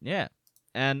boy. Yeah.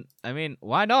 And, I mean,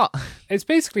 why not? It's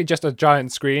basically just a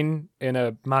giant screen in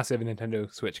a massive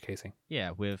Nintendo Switch casing.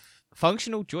 Yeah, with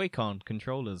functional Joy-Con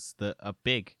controllers that are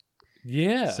big.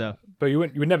 Yeah, but you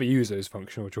would never use those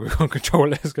functional Joy-Con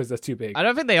controllers because they're too big. I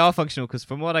don't think they are functional because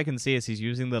from what I can see is he's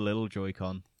using the little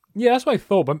Joy-Con. Yeah, that's what I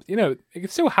thought, but, you know, you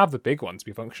could still have the big ones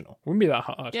be functional. Wouldn't be that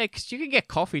hard. Yeah, because you can get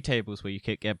coffee tables where you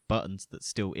can get buttons that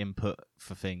still input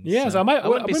for things. Yeah, so I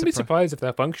wouldn't be surprised if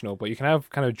they're functional, but you can have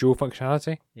kind of dual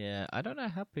functionality. Yeah, I don't know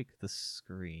how big the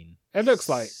screen. It looks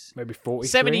like maybe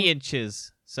 70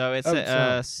 inches. So it's okay,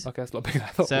 that's a lot bigger than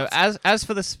I thought. So as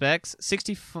for the specs,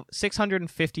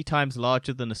 650 times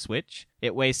larger than a Switch.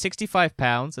 It weighs 65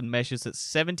 pounds and measures at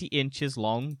 70 inches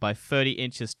long by 30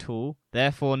 inches tall.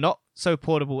 Therefore, not so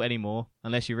portable anymore,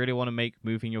 unless you really want to make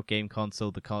moving your game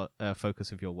console the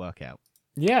focus of your work-out.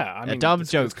 Yeah, I mean, a dumb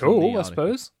joke. It's cool, I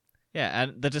suppose. Yeah,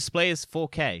 and the display is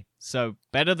 4K, so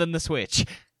better than the Switch.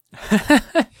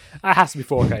 It has to be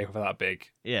 4K for that big.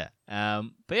 Yeah.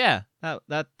 But yeah,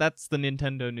 that's the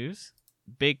Nintendo news.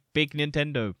 Big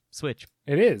Nintendo Switch.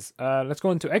 It is. Let's go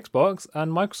on to Xbox,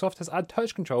 and Microsoft has added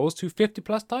touch controls to 50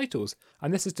 plus titles,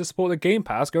 and this is to support the Game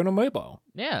Pass going on mobile.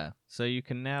 Yeah, so you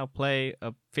can now play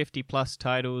 50 plus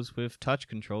titles with touch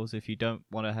controls if you don't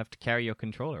want to have to carry your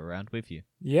controller around with you.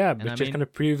 Yeah, but just kind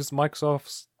of proves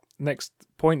Microsoft's next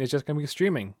point is just going to be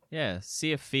streaming. Yeah,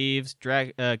 Sea of Thieves,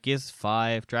 Gears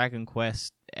 5, Dragon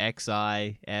Quest,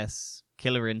 XIS,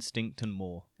 Killer Instinct, and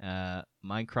more.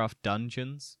 Minecraft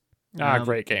Dungeons.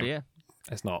 Great game. Yeah.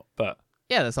 It's not, but...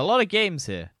 Yeah, there's a lot of games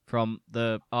here from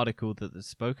the article that is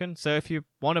spoken. So if you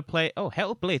want to play... Oh,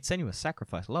 Hellblade Senua's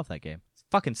Sacrifice. I love that game. It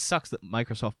fucking sucks that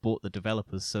Microsoft bought the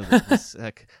developers so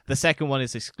that the second one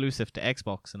is exclusive to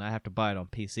Xbox and I have to buy it on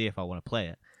PC if I want to play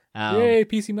it. Yay,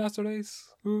 PC Master Race.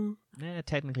 Ooh. Yeah,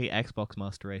 technically Xbox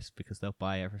Master Race because they'll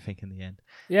buy everything in the end.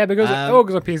 Yeah, because it all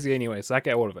goes on PC anyway, so I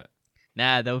get all of it.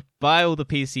 Nah, they'll buy all the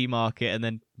PC market and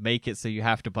then make it so you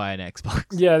have to buy an Xbox.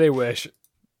 Yeah, they wish.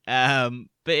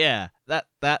 But yeah,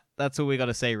 that's all we got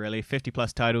to say really. 50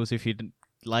 plus titles if you didn't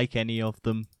like any of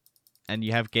them, and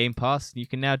you have Game Pass, you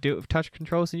can now do it with touch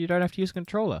controls and you don't have to use a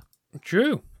controller.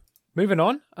 True. Moving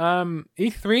on,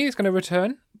 E3 is going to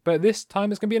return, but this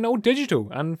time it's going to be an all digital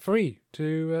and free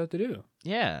to do.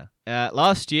 Yeah.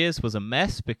 Last year's was a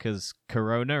mess because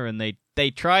Corona, and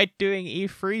they tried doing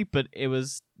E3, but it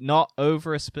was not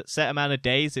over a set amount of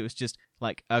days. It was just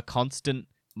like a constant,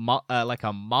 like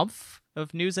a month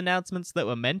of news announcements that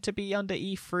were meant to be under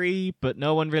E3, but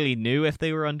no one really knew if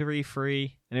they were under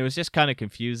E3, and it was just kind of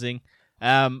confusing.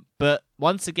 But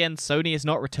once again, Sony is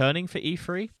not returning for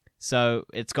E3. So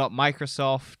it's got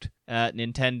Microsoft,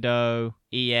 Nintendo,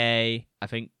 EA, I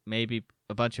think maybe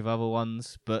a bunch of other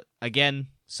ones. But again,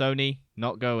 Sony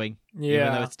not going,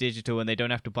 even though it's digital and they don't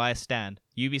have to buy a stand.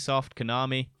 Ubisoft,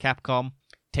 Konami, Capcom,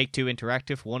 Take-Two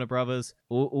Interactive, Warner Brothers,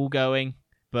 all going.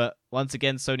 But once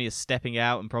again, Sony is stepping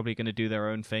out and probably going to do their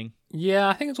own thing. Yeah,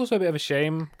 I think it's also a bit of a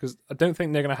shame because I don't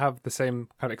think they're going to have the same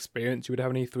kind of experience you would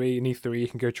have in E3. In E3, you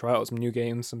can go try out some new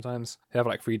games sometimes. They have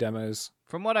like free demos.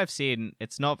 From what I've seen,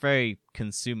 it's not very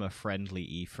consumer-friendly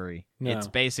E3. No. It's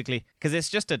basically... Because it's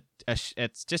just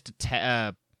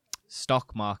a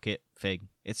stock market thing.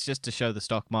 It's just to show the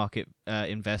stock market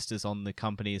investors on the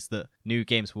companies that new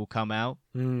games will come out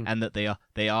and that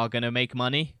they are going to make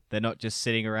money. They're not just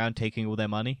sitting around taking all their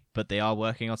money, but they are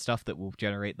working on stuff that will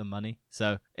generate them money.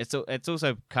 So it's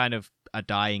also kind of a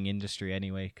dying industry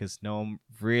anyway, because no one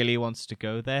really wants to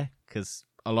go there, because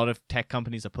a lot of tech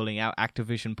companies are pulling out.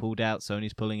 Activision pulled out.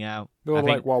 Sony's pulling out. They're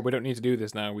like, well, we don't need to do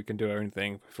this now. We can do our own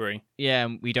thing for free. Yeah,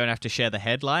 and we don't have to share the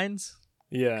headlines.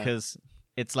 Yeah. Because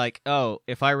it's like, oh,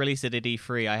 if I release it at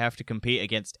E3, I have to compete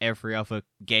against every other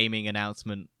gaming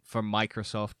announcement from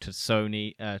Microsoft to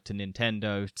Sony to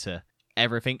Nintendo to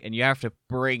everything, and you have to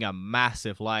bring a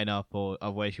massive lineup, or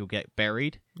otherwise you'll get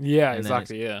buried. Yeah,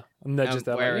 exactly. Yeah, and they're just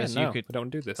whereas like, you could, we don't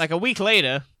do this. Like a week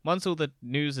later, once all the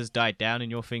news has died down and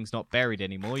your thing's not buried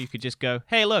anymore, you could just go,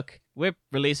 "Hey, look, we're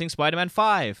releasing Spider-Man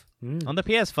 5 on the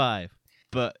PS5,"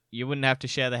 but you wouldn't have to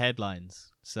share the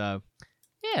headlines. So,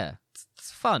 Yeah,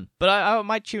 it's fun. But I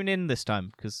might tune in this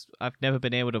time because I've never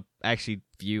been able to actually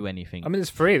view anything. I mean, it's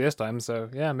free this time, so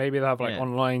yeah, maybe they'll have like Yeah.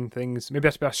 online things. Maybe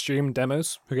that's about stream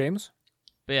demos for games.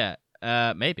 But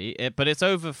yeah, maybe. But it's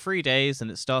over 3 days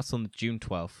and it starts on June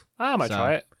 12th. I might So-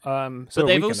 try it. But So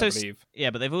they've weekend, also I believe.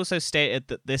 but they've also stated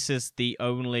that this is the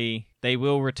only they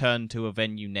will return to a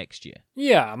venue next year.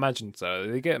 Yeah, I imagine so.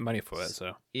 They get money for it,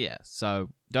 so. Yeah, so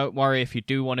don't worry if you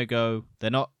do want to go. They're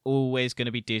not always going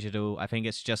to be digital. I think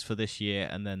it's just for this year,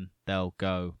 and then they'll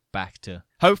go back to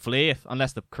hopefully,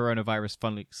 unless the coronavirus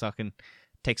finally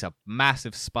takes a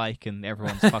massive spike and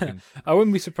everyone's fucking. I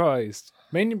wouldn't be surprised.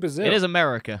 Mainly Brazil. It is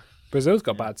America. Brazil's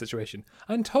got a bad situation.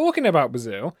 And talking about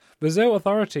Brazil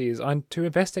authorities are to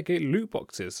investigate loot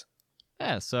boxes.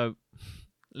 Yeah, so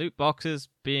loot boxes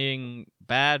being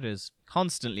bad is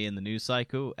constantly in the news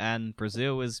cycle, and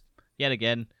Brazil is yet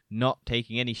again not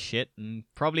taking any shit and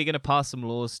probably going to pass some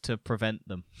laws to prevent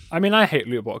them. I mean, I hate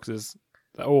loot boxes.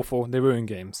 They're awful. They ruin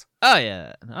games. Oh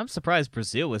yeah, I'm surprised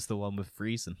Brazil was the one with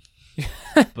reason.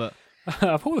 But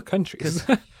Of all the countries.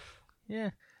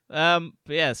 yeah. But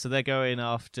yeah, so they're going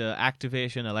after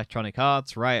Activision, Electronic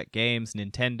Arts, Riot Games,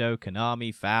 Nintendo,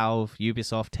 Konami, Valve,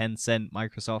 Ubisoft, Tencent,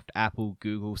 Microsoft, Apple,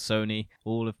 Google, Sony.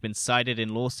 All have been cited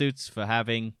in lawsuits for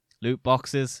having loot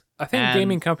boxes. I think And-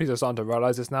 gaming companies are starting to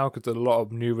realize this now because a lot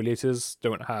of new releases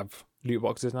don't have loot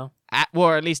boxes now.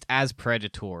 Or at least as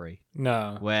predatory,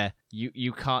 No. where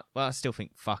you can't. Well, I still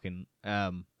think fucking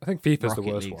I think FIFA's the Rocket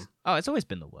worst League's- one. Oh, it's always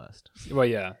been the worst. Well,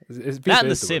 yeah. FIFA That and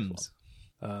The is worst Sims.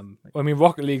 one. I mean,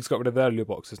 Rocket League's got rid of their loot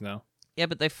boxes now. Yeah,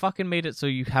 but they fucking made it so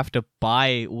you have to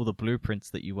buy all the blueprints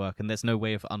that you work, and there's no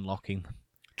way of unlocking them.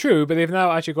 True, but they've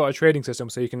now actually got a trading system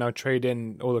so you can now trade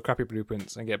in all the crappy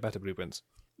blueprints and get better blueprints.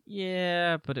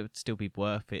 Yeah, but it would still be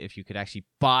worth it if you could actually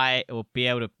buy or be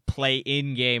able to play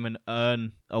in-game and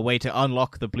earn a way to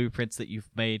unlock the blueprints that you've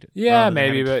made. Yeah, rather than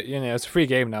maybe, having to- but it's a free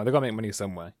game now. They've got to make money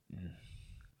somewhere.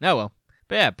 Oh, well.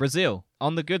 But yeah, Brazil,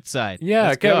 on the good side. Yeah,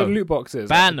 Let's get go. rid of loot boxes.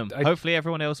 Ban them. I Hopefully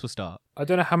everyone else will start.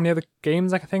 don't know how many other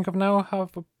games I can think of now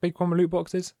have a big one with loot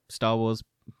boxes. Star Wars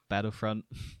Battlefront.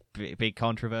 Big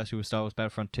controversy with Star Wars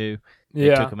Battlefront 2. They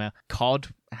Yeah, took them out. COD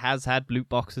has had loot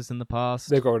boxes in the past.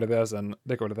 they got rid of theirs and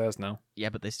they got rid of theirs now. Yeah,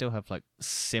 but they still have like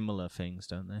similar things,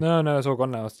 don't they? No, it's all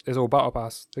gone now. It's all Battle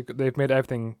Pass. They've made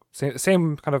everything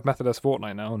same kind of method as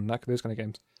Fortnite now and those kind of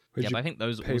games. Which Yeah, you but I think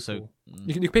those pay also. for.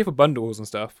 You can pay for bundles and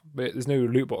stuff, but there's no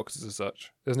loot boxes as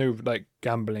such. There's no like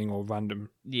gambling or random.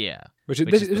 Yeah. Which is,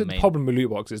 Which this is is the the main- problem with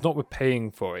loot boxes. It's not with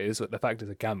paying for it. It's the fact it's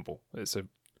a gamble. It's a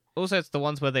Also, it's the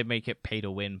ones where they make it pay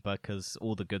to win because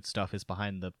all the good stuff is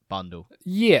behind the bundle.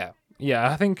 yeah.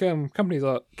 I think games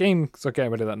are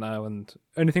getting rid of that now, and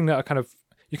anything that are kind of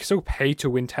you can still pay to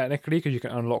win technically because you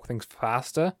can unlock things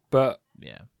faster, but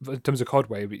Yeah. in terms of COD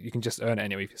way, you can just earn it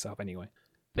anyway for yourself anyway.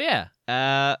 But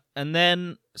yeah. And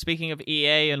then, speaking of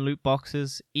EA and loot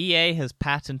boxes, EA has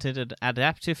patented an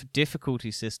adaptive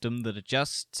difficulty system that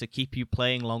adjusts to keep you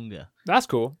playing longer. That's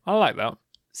cool. I like that.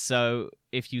 So,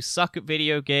 if you suck at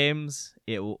video games,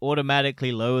 it will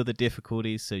automatically lower the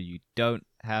difficulty so you don't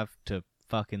have to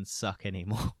fucking suck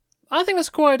anymore. I think that's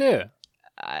a cool idea.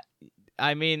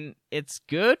 I mean, it's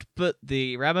good, but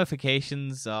the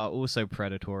ramifications are also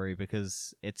predatory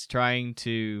because it's trying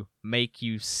to make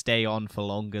you stay on for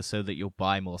longer so that you'll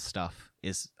buy more stuff.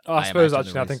 I suppose imagine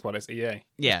actually, the I think about it, it's EA.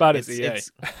 Yeah, It's bad as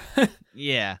EA.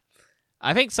 yeah.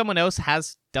 I think someone else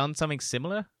has done something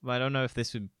similar, but I don't know if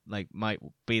this would might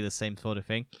be the same sort of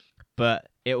thing. But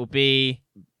it will be,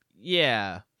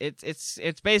 yeah. It's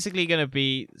basically gonna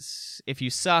be if you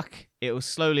suck, it will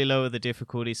slowly lower the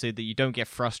difficulty so that you don't get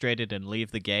frustrated and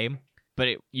leave the game.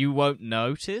 But you won't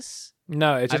notice.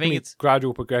 No, it's I just think it's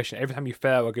gradual progression. Every time you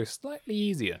fail, it goes slightly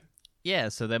easier. Yeah,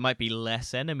 so there might be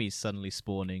less enemies suddenly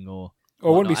spawning or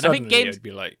Or it wouldn't be whatnot. And I suddenly, think games- it'd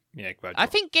be like, gradual. I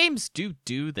think games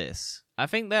do this. I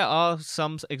think there are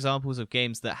some examples of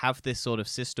games that have this sort of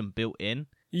system built in.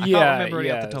 I can't remember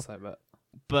any off the top. it's like that.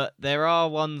 But there are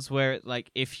ones where,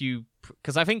 if you...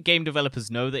 Because I think game developers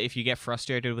know that if you get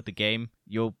frustrated with the game,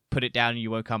 you'll put it down and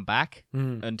you won't come back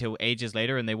until ages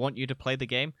later, and they want you to play the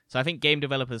game. So I think game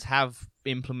developers have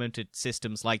implemented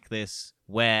systems like this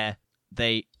where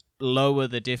they lower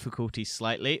the difficulty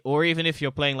slightly, or even if you're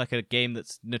playing like a game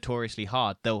that's notoriously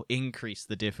hard, they'll increase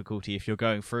the difficulty if you're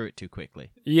going through it too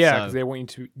quickly. Yeah, So- because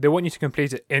they want you to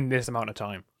complete it in this amount of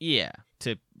time. Yeah,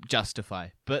 to justify.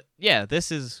 But yeah,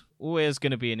 this is always going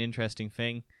to be an interesting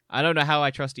thing. I don't know how I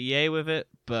trust EA with it,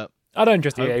 but I don't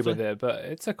trust EA Hopefully. with it, but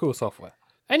it's a cool software.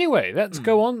 Anyway, let's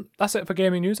go on. That's it for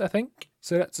gaming news, I think.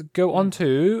 So let's go on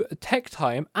to tech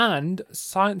time and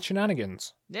science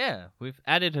shenanigans. yeah, we've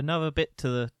added another bit to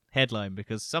the headline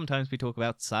because sometimes we talk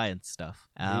about science stuff.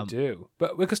 We do.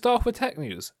 But we could start off with tech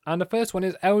news. And the first one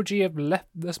is LG have left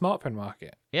the smartphone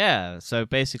market. Yeah, so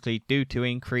basically due to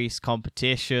increased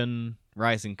competition,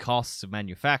 rising costs of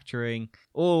manufacturing,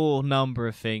 all number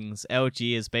of things,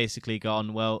 LG has basically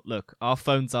gone, well, look, our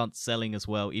phones aren't selling as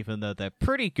well, even though they're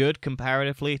pretty good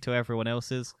comparatively to everyone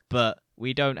else's, but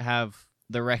we don't have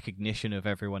the recognition of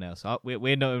everyone else.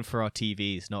 We're known for our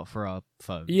TVs, not for our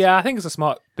phones. Yeah, I think it's a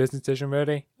smart business decision,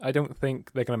 really. I don't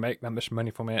think they're going to make that much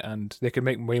money from it, and they could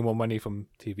make way more money from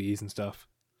TVs and stuff.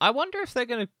 I wonder if they're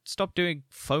going to stop doing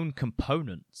phone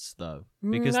components, though.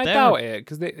 Because I doubt it,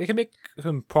 because they can make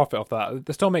some profit off that.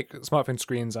 They still make smartphone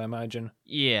screens, I imagine.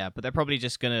 Yeah, but they're probably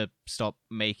just going to stop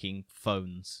making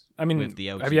phones. I mean, with the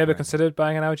LG have you ever brand. considered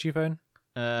buying an LG phone?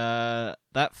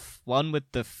 That one with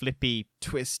the flippy,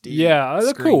 twisty. Yeah, they're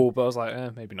screen. cool, but I was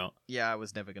like, maybe not. Yeah, I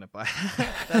was never gonna buy.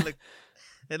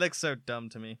 It looks so dumb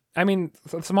to me. I mean,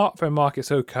 the smartphone market's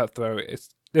so cutthroat. There's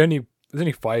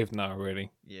only 5 now,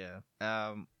 really. Yeah.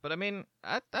 But I mean,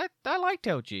 I liked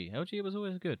LG. LG was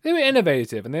always good. They were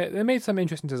innovative, and they made some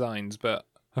interesting designs, but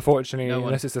unfortunately,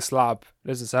 unless it's a slab, it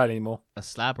doesn't sell anymore. A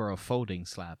slab or a folding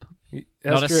slab? That's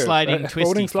not true. A sliding, twisty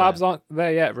folding slabs slab. aren't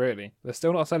there yet, really. They're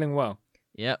still not selling well.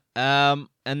 Yep. And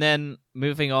then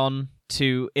moving on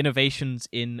to innovations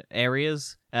in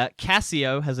areas,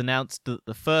 Casio has announced that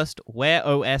the first Wear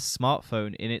OS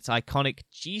smartphone in its iconic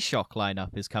G-Shock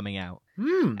lineup is coming out.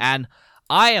 And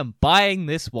I am buying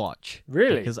this watch.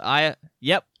 Really? Because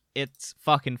it's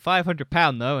fucking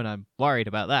 £500 though, and I'm worried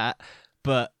about that.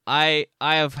 But I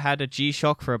have had a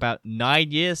G-Shock for about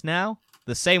 9 years now,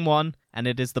 the same one, and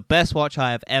it is the best watch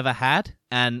I have ever had.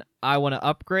 And I want to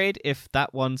upgrade if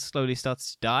that one slowly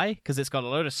starts to die, because it's got a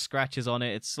load of scratches on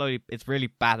it. It's really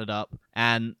battered up.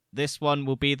 And this one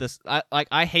will be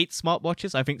I hate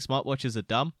smartwatches. I think smartwatches are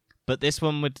dumb. But this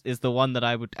one is the one that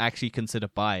I would actually consider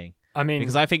buying. I mean,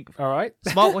 because I think all right,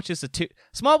 smartwatches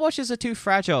are too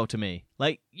fragile to me.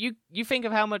 Like you think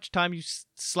of how much time you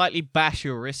slightly bash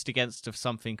your wrist against of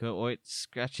something, or it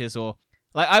scratches, or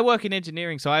like I work in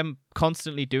engineering, so I'm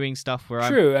constantly doing stuff where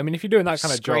True. I mean, if you're doing that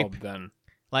kind of job, then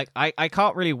like I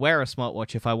can't really wear a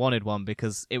smartwatch if I wanted one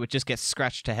because it would just get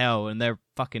scratched to hell, and they're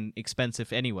fucking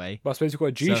expensive anyway. But I suppose you've got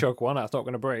a G-Shock one that's not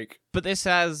going to break. But this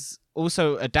has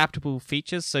also adaptable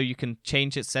features, so you can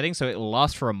change its settings so it'll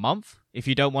last for a month if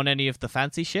you don't want any of the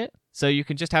fancy shit. So you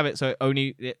can just have it so it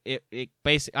only it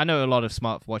basically. I know a lot of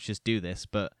smartwatches do this,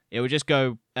 but it would just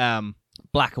go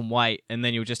black and white, and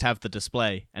then you'll just have the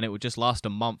display, and it would just last a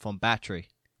month on battery.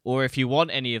 Or if you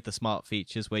want any of the smart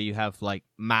features where you have like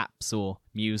maps or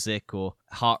music or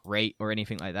heart rate or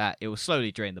anything like that, it will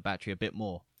slowly drain the battery a bit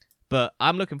more. But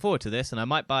I'm looking forward to this, and I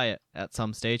might buy it at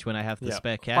some stage when I have the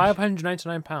spare cash.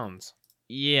 £599.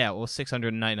 Yeah, or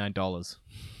 $699.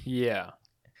 Yeah.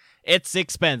 It's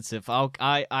expensive.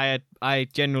 I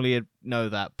generally know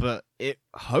that, but it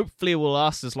hopefully will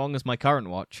last as long as my current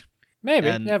watch. Maybe,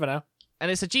 you never know. And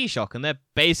it's a G-Shock, and they're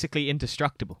basically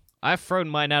indestructible. I've thrown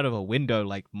mine out of a window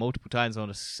like multiple times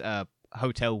on a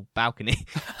hotel balcony.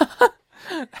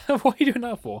 What are you doing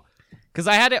that for? Because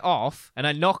I had it off, and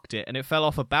I knocked it, and it fell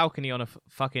off a balcony on a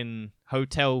fucking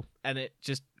hotel, and it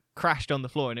just crashed on the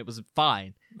floor, and it was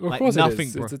fine. Well, like, of course nothing.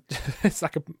 it is. It's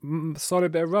like a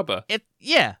solid bit of rubber.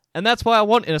 Yeah, and that's why I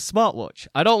wanted a smartwatch.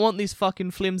 I don't want these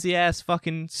fucking flimsy-ass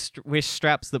fucking wrist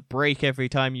straps that break every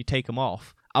time you take them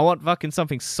off. I want fucking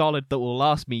something solid that will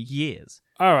last me years.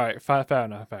 All right, fair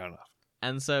enough.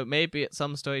 And so maybe at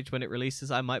some stage when it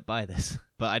releases, I might buy this.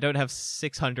 But I don't have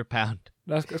 £600.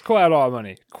 That's quite a lot of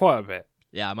money. Quite a bit.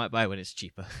 Yeah, I might buy it when it's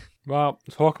cheaper. Well,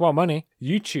 talk about money.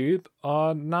 YouTube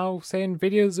are now saying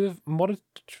videos with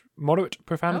moderate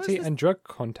profanity and drug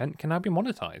content can now be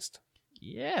monetized.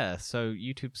 Yeah, so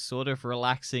YouTube's sort of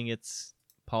relaxing its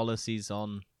policies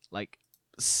on, like,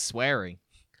 swearing.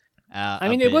 I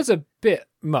mean, it was a bit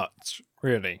much,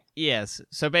 really. Yes.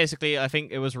 So basically, I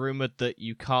think it was rumored that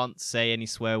you can't say any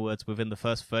swear words within the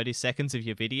first 30 seconds of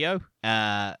your video,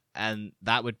 and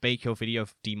that would make your video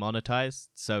demonetized.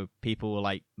 So people were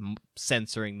like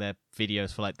censoring their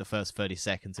videos for like the first 30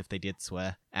 seconds if they did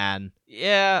swear. And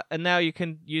yeah, and now you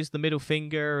can use the middle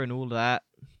finger and all that.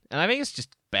 And I think it's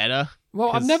just better.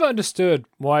 Well, I've never understood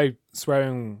why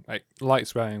swearing, like light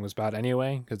swearing, was bad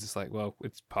anyway. Because it's like, well,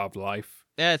 it's part of life.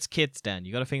 Yeah, it's kids, Dan.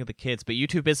 You got to think of the kids, but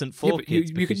YouTube isn't for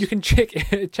kids. You can check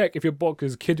if your book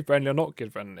is kid friendly or not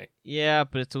kid friendly. Yeah,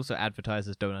 but it's also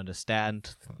advertisers don't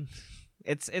understand.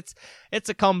 It's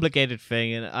a complicated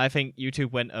thing, and I think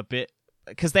YouTube went a bit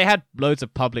because they had loads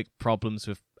of public problems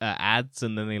with ads,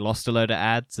 and then they lost a load of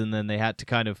ads, and then they had to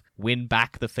kind of win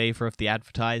back the favor of the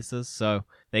advertisers. So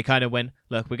they kind of went,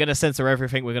 look, we're going to censor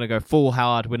everything. We're going to go full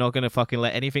hard. We're not going to fucking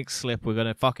let anything slip. We're going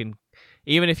to fucking,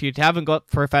 even if you haven't got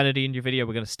profanity in your video,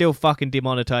 we're going to still fucking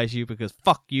demonetize you because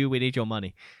fuck you. We need your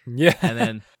money. Yeah.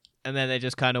 And then they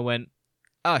just kind of went,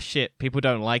 oh shit, people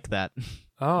don't like that.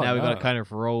 Oh, now we've got to kind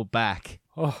of roll back.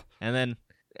 Oh. And then,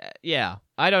 yeah,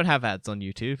 I don't have ads on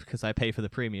YouTube because I pay for the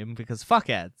premium because fuck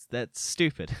ads. That's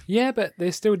stupid. Yeah, but they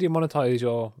still demonetize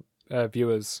your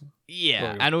viewers.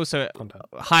 Yeah, and also content.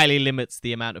 highly limits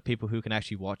the amount of people who can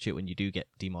actually watch it when you do get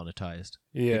demonetized.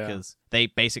 Yeah. Because they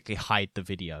basically hide the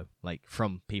video like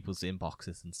from people's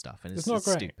inboxes and stuff, and it's not just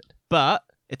great. stupid. But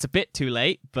it's a bit too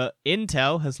late, but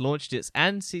Intel has launched its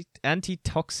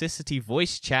anti-toxicity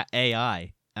voice chat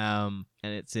AI, and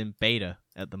it's in beta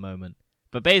at the moment.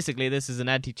 But basically, this is an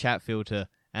anti-chat filter,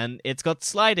 and it's got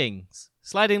sliding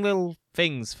little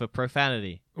things for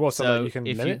profanity. Well, so like you can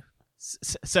limit?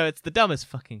 So it's the dumbest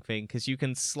fucking thing, because you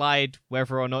can slide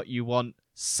whether or not you want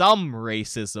some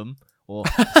racism or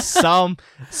some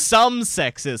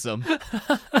sexism.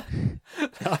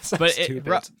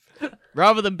 But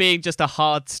rather than being just a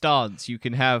hard stance, you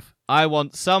can have, I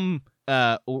want some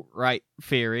alt-right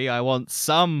theory, I want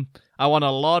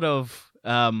a lot of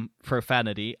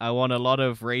profanity, I want a lot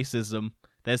of racism.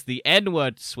 There's the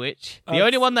N-word switch. The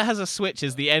only one that has a switch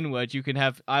is the N-word. You can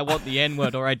have, I want the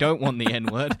N-word or I don't want the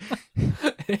N-word.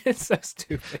 It's so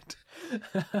stupid.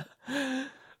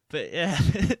 But yeah,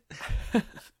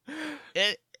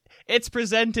 it's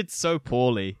presented so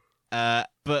poorly.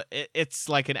 But it's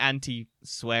like an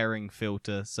anti-swearing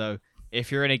filter. So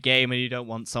if you're in a game and you don't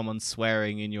want someone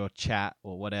swearing in your chat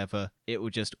or whatever, it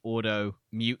will just auto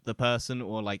mute the person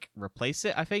or like replace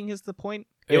it, I think is the point.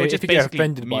 It would just if you get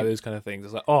offended by those kind of things,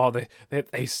 it's like, oh,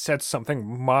 they said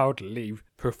something mildly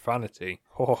profanity.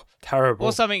 Oh, terrible.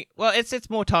 Or something. Well, it's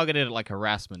more targeted at like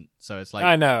harassment. So it's like,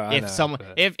 I know.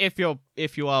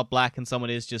 If you are black and someone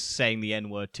is just saying the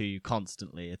N-word to you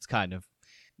constantly, it's kind of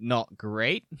not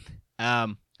great.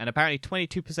 And apparently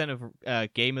 22% of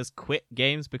gamers quit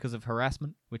games because of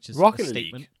harassment, which is Rocket a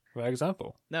statement. League, for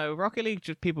example. No, Rocket League,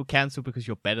 just people cancel because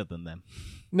you're better than them.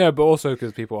 No, but also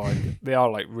because people are they are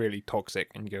like really toxic,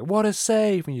 and you go, "What a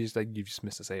save!" and you just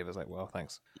missed a save. It's like, well,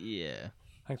 thanks. Yeah,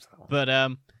 thanks for that one. But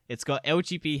it's got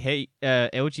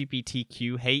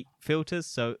LGBTQ hate filters.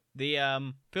 So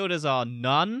the filters are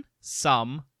none,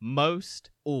 some,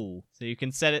 most, all. So you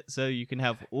can set it so you can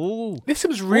have all. This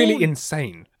seems really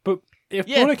insane, but I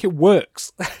feel like it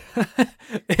works.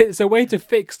 It's a way to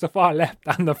fix the far left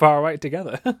and the far right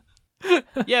together.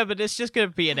 Yeah, but it's just going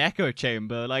to be an echo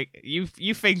chamber. Like, you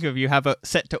think of, you have it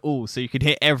set to all, so you can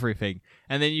hear everything.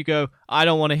 And then you go, I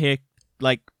don't want to hear,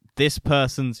 like, this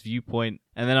person's viewpoint,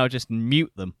 and then I'll just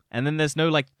mute them. And then there's no,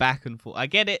 like, back and forth. I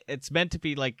get it. It's meant to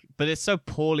be, like, but it's so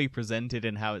poorly presented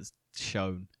in how it's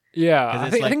shown. Yeah,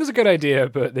 I think it's a good idea,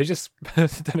 but they just done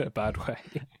it in a bad way.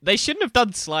 They shouldn't have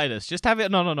done sliders. Just have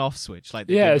it on and off switch. Like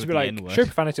it should be like, show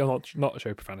profanity or not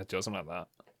show profanity or something like that.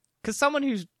 Because someone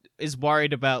who is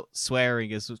worried about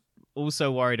swearing is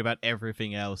also worried about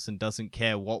everything else and doesn't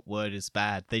care what word is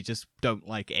bad. They just don't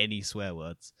like any swear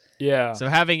words. Yeah. So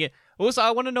having it... Also,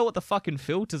 I want to know what the fucking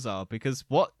filters are, because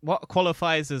what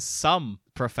qualifies as some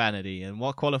profanity and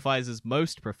what qualifies as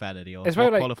most profanity, or it's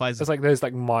what qualifies as... like there's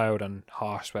like mild and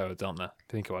harsh swear words, aren't there?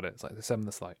 If you think about it, it's like the seven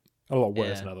that's like a lot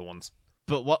worse than other ones.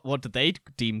 But what do they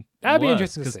deem That'd be worse?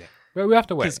 interesting to see. Well, we have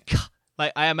to wait.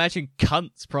 Like, I imagine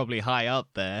cunt's probably high up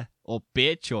there, or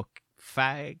bitch, or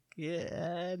fag,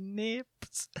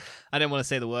 nips. I didn't want to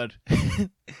say the word.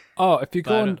 Oh, if you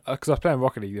go on, because I was playing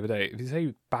Rocket League the other day, if you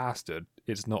say bastard,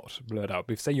 it's not blurred out.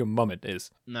 But if you say your mum, it is.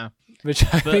 No. Which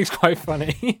I think is quite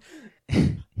funny.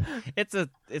 It's a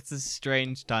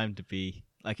strange time to be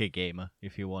like a gamer,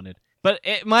 if you wanted. But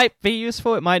it might be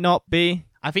useful, it might not be.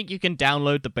 I think you can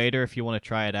download the beta if you want to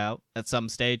try it out at some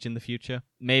stage in the future.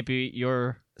 Maybe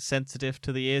you're sensitive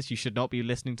to the ears. You should not be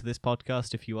listening to this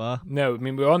podcast if you are. No, I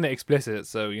mean, we're on the explicit,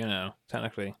 so,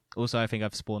 technically. Also, I think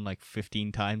I've spawned like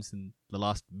 15 times in the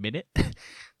last minute.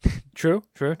 True.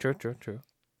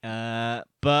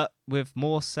 But with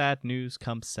more sad news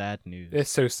comes sad news. It's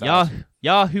so sad.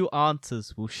 Yahoo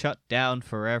Answers will shut down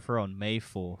forever on May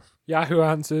 4th. Yahoo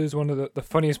Answers, one of the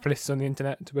funniest places on the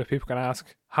internet where people can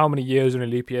ask, how many years in a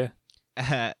leap year?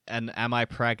 And am I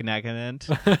pregnant?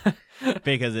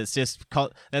 Because it's just...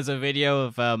 There's a video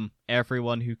of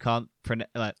everyone who can't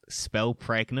spell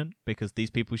pregnant, because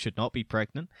these people should not be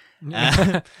pregnant.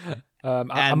 Am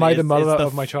I the mother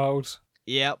of my child?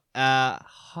 Yep.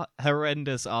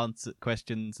 Horrendous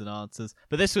questions and answers.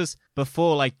 But this was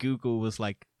before like Google was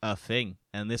like a thing,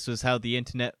 and this was how the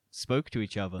internet spoke to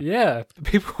each other. Yeah,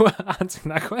 people were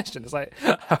answering that question. It's like,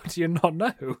 how do you not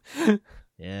know?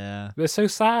 Yeah. They're so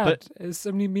sad. There's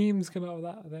so many memes come out of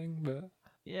that thing, but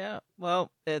yeah,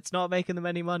 well, it's not making them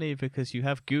any money because you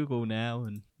have Google now,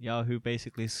 and Yahoo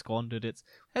basically squandered its...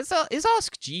 Is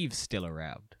Ask Jeeves still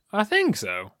around? I think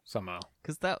so, somehow.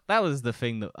 Because that was the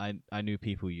thing that I knew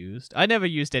people used. I never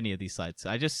used any of these sites.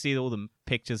 I just see all the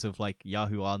pictures of like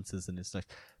Yahoo Answers, and it's like,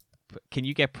 can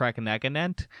you get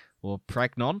pregnant, or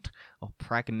pregnant, or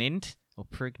pregnant, or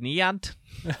pregnant?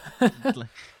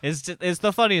 It's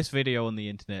the funniest video on the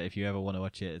internet if you ever want to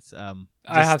watch it. It's I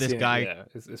have this seen guy. it,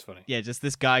 yeah, it's funny. Yeah, just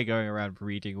this guy going around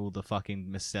reading all the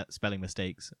fucking spelling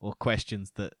mistakes or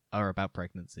questions that are about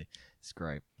pregnancy. It's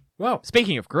great. Well,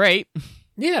 speaking of great,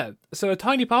 yeah, so a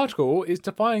tiny particle is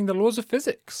defying the laws of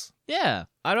physics. Yeah,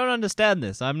 I don't understand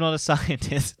this. I'm not a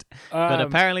scientist, but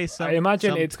apparently I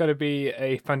imagine it's going to be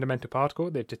a fundamental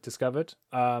particle they've just discovered.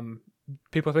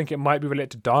 People think it might be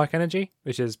related to dark energy,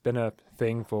 which has been a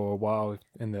thing for a while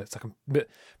in the second.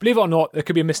 Believe it or not, there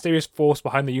could be a mysterious force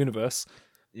behind the universe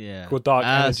called dark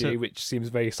energy, which seems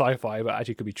very sci-fi, but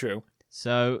actually could be true.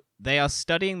 So they are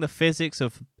studying the physics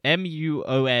of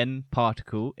muon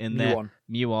particle in their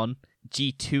muon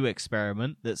G2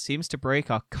 experiment that seems to break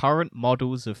our current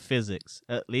models of physics.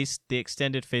 At least the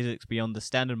extended physics beyond the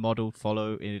standard model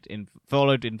followed in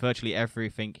virtually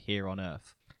everything here on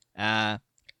Earth. Oh,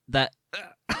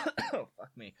 fuck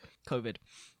me. COVID.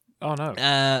 Oh, no.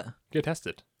 Get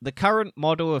tested. The current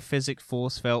model of physics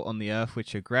force felt on the Earth,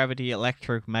 which are gravity,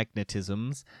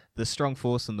 electromagnetisms, the strong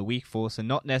force and the weak force, are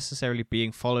not necessarily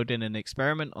being followed in an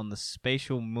experiment on the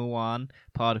spatial muon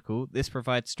particle. This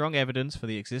provides strong evidence for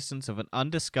the existence of an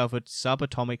undiscovered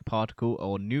subatomic particle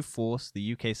or new force,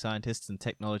 the UK Scientists and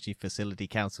Technology Facility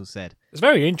Council said. It's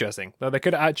very interesting, though there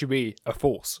could actually be a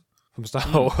force from Star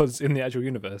Wars in the actual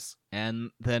universe.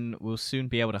 And then we'll soon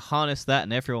be able to harness that,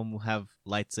 and everyone will have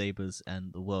lightsabers,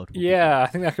 and the world will I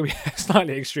think that could be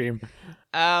slightly extreme.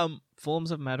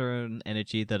 Forms of matter and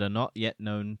energy that are not yet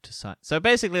known to science. So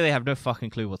basically, they have no fucking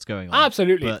clue what's going on.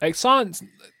 Absolutely. Like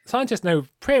scientists know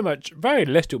pretty much very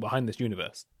little behind this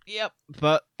universe. Yep,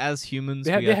 but as humans,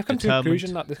 they have come to the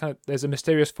conclusion that there's a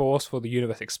mysterious force for the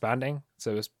universe expanding.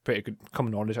 So it's pretty good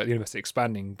common knowledge that the universe is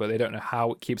expanding, but they don't know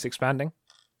how it keeps expanding.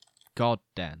 God,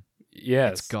 Dan.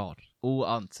 Yes. It's God. All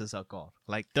answers are God.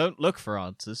 Like, don't look for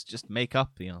answers, just make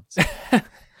up the answer.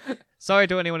 Sorry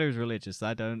to anyone who's religious.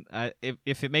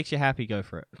 If it makes you happy, go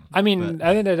for it. I mean, at the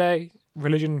end of the day,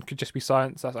 religion could just be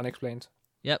science that's unexplained.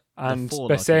 Yep. And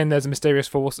by saying there's a mysterious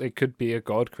force, it could be a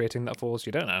god creating that force.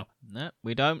 You don't know. No,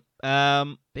 we don't.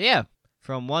 But yeah,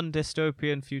 from one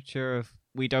dystopian future of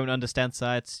we don't understand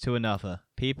science to another.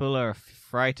 People are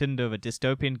frightened of a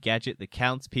dystopian gadget that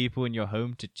counts people in your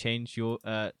home to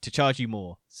charge you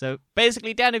more. So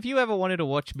basically, Dan, if you ever wanted to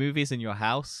watch movies in your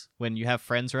house when you have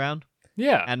friends around,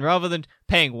 and rather than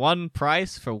paying one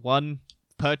price for one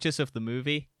purchase of the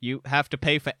movie, you have to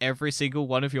pay for every single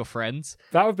one of your friends.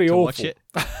 That would be to awful. Watch it.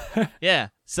 Yeah.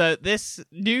 So this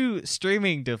new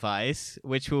streaming device,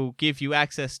 which will give you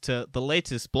access to the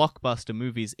latest blockbuster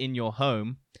movies in your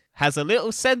home, has a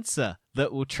little sensor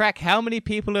that will track how many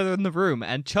people are in the room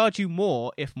and charge you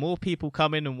more if more people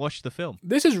come in and watch the film.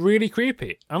 This is really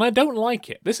creepy, and I don't like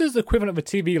it. This is the equivalent of a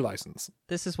TV license.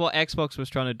 This is what Xbox was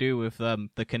trying to do with the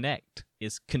Kinect,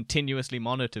 is continuously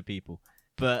monitor people.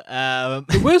 But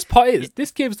the worst part is,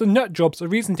 this gives the nut jobs a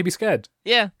reason to be scared.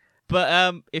 Yeah,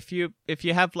 but if you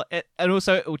have and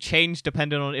also it will change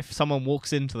depending on if someone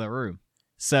walks into the room.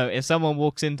 So if someone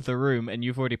walks into the room and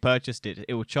you've already purchased it,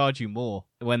 it will charge you more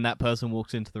when that person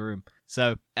walks into the room.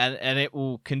 So and it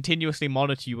will continuously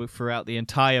monitor you throughout the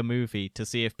entire movie to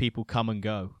see if people come and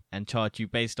go and charge you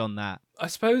based on that. I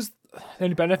suppose the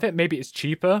only benefit, maybe it's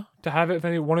cheaper to have it for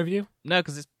any one of you. No,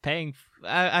 because it's paying.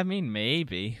 I mean,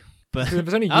 maybe. But if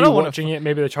it's only you watching it,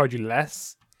 maybe they charge you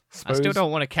less. I still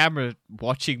don't want a camera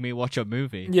watching me watch a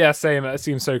movie. Yeah, same. It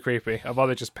seems so creepy. I'd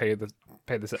rather just pay the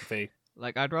set fee.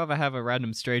 Like, I'd rather have a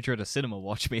random stranger at a cinema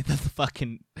watch me than the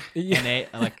fucking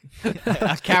a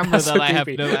camera that so I have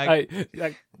no.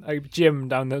 Like Jim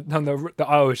down the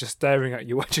aisle is just staring at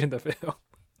you watching the film.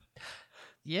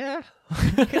 Yeah,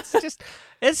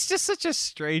 it's just such a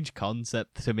strange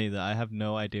concept to me that I have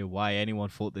no idea why anyone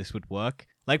thought this would work.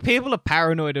 Like, people are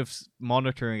paranoid of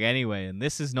monitoring anyway, and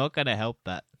this is not going to help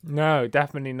that. No,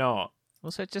 definitely not.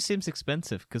 Also, it just seems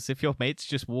expensive, because if your mates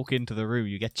just walk into the room,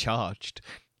 you get charged.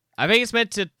 I think it's meant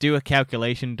to do a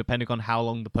calculation depending on how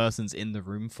long the person's in the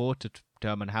room for to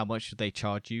determine how much they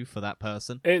charge you for that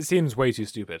person. It seems way too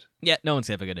stupid. Yeah, no one's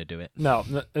ever going to do it. No,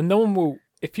 and no one will.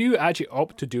 If you actually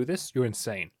opt to do this, you're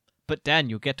insane. But Dan,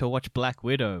 you'll get to watch Black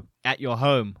Widow at your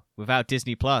home without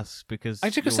Disney Plus because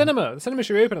actually, go cinema. The cinema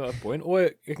should be open at that point,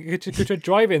 or go to a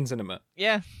drive-in cinema.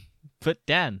 Yeah, but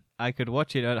Dan, I could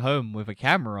watch it at home with a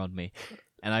camera on me.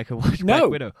 And I could watch Black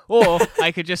Widow. Or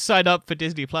I could just sign up for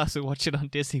Disney Plus and watch it on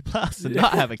Disney Plus and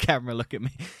not have a camera look at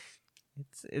me.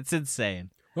 It's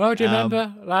insane. Well, do you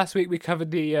remember last week we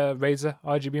covered the Razer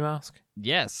RGB mask?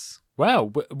 Yes.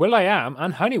 Well, will.i.am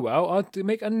and Honeywell are to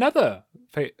make another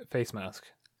face mask.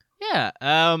 Yeah.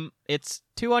 It's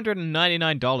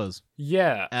 $299.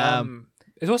 Yeah.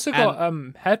 It's also got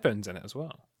headphones in it as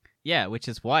well. Yeah, which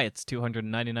is why it's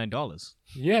 $299.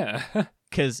 Yeah.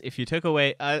 Because if you took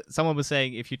away, someone was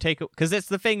saying if you take, because it's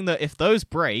the thing that if those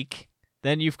break,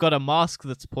 then you've got a mask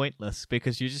that's pointless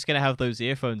because you're just going to have those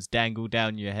earphones dangle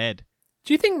down your head.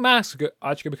 Do you think masks are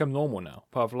actually going to become normal now,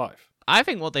 part of life? I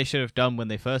think what they should have done when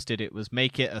they first did it was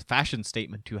make it a fashion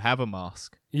statement to have a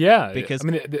mask. Yeah, because I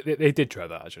mean, they did try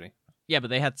that actually. Yeah, but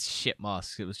they had shit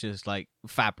masks. It was just like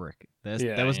fabric.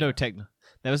 There was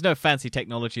no fancy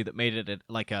technology that made it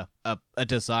like a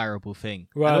desirable thing.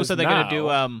 Well, and also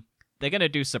they're gonna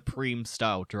do Supreme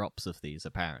style drops of these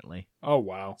apparently. Oh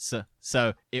wow!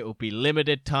 So it will be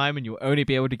limited time, and you'll only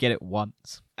be able to get it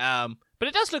once. But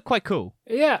it does look quite cool.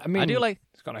 Yeah, I mean, I do like.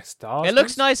 It's got nice stars. It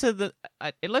looks nicer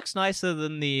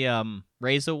than the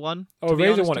Razer one. Oh,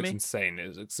 Razer one looks insane.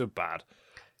 It's so bad.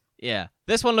 Yeah,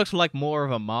 this one looks like more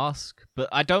of a mask, but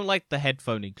I don't like the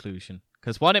headphone inclusion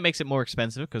because one, it makes it more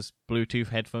expensive because Bluetooth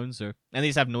headphones and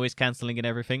these have noise cancelling and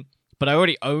everything. But I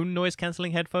already own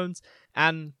noise-cancelling headphones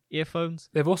and earphones.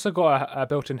 They've also got a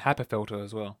built-in HEPA filter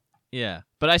as well. Yeah,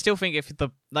 but I still think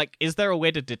is there a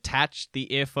way to detach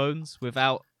the earphones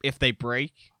if they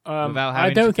break, without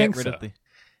having to get rid of the...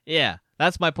 Yeah,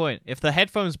 that's my point. If the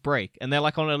headphones break and they're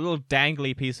like on a little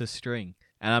dangly piece of string,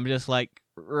 and I'm just like,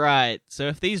 right, so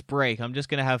if these break, I'm just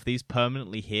gonna have these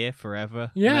permanently here forever.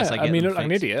 Yeah, I mean, you look like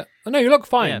an idiot. No, you look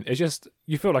fine. Yeah. It's just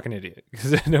you feel like an idiot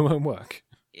because it won't work.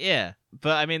 Yeah,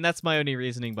 but I mean, that's my only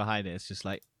reasoning behind it. It's just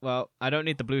like, well, I don't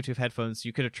need the Bluetooth headphones.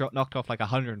 You could have knocked off like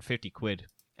 150 quid.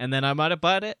 And then I might have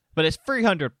bought it, but it's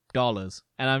 $300.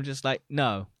 And I'm just like,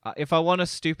 no. If I want a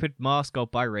stupid mask, I'll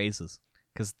buy Razers.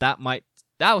 Because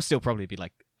that'll still probably be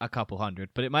like a couple hundred,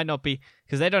 but it might not be,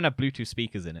 because they don't have Bluetooth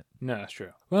speakers in it. No, that's true.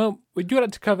 Well, we do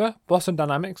like to cover Boston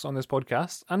Dynamics on this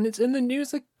podcast, and it's in the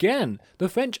news again. The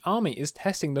French army is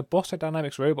testing the Boston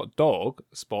Dynamics robot dog,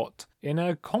 Spot,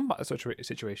 in combat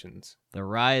situations. The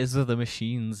rise of the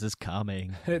machines is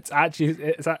coming. It's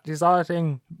actually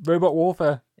starting robot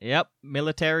warfare. Yep,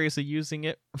 militaries are using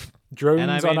it.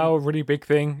 Drones are now a really big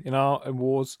thing in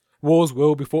wars. Wars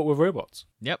will be fought with robots.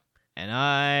 Yep, and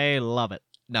I love it.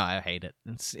 No, I hate it.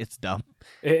 It's dumb.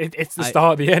 It's the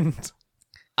start of the end.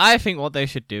 I think what they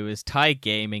should do is tie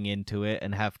gaming into it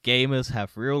and have gamers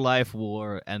have real-life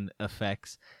war and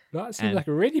effects. That seems like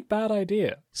a really bad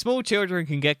idea. Small children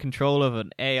can get control of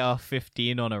an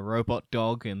AR-15 on a robot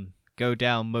dog and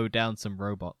mow down some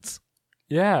robots.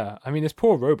 Yeah, I mean, this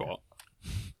poor robot.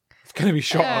 It's going to be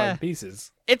shot out in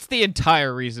pieces. It's the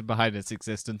entire reason behind its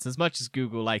existence. As much as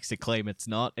Google likes to claim it's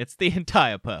not, it's the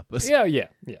entire purpose. Yes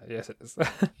it is.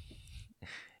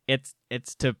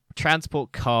 It's to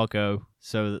transport cargo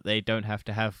so that they don't have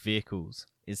to have vehicles.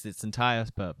 Is its entire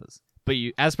purpose. But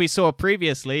as we saw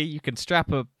previously, you can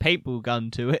strap a paintball gun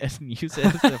to it and use it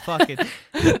as a fucking...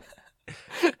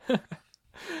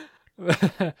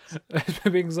 It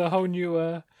brings a whole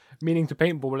new meaning to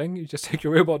paintballing. You just take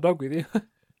your robot dog with you.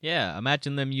 Yeah,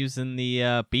 imagine them using the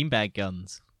beanbag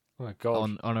guns. Oh my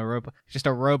god. On a robot. Just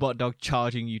a robot dog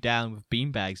charging you down with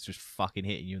beanbags just fucking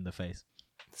hitting you in the face.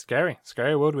 Scary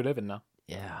world we live in now.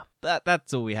 Yeah,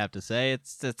 that's all we have to say.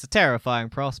 It's a terrifying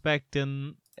prospect,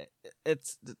 and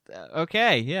it's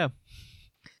okay. Yeah,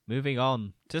 moving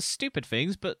on to stupid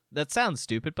things, but that sound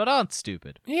stupid, but aren't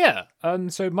stupid. Yeah.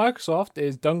 So Microsoft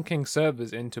is dunking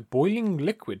servers into boiling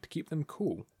liquid to keep them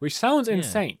cool, which sounds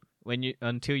insane.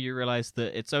 Until you realize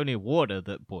that it's only water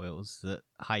that boils at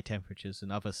high temperatures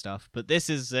and other stuff, but this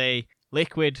is a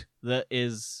liquid that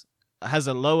has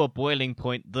a lower boiling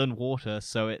point than water,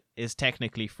 so it is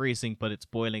technically freezing, but it's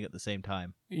boiling at the same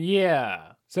time.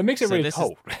 Yeah, so it makes it really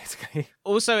cold, basically.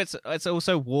 Also, it's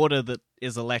also water that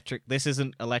is electric. This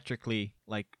isn't electrically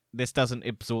this doesn't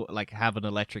have an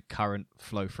electric current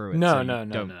flow through it.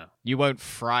 No. You won't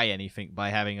fry anything by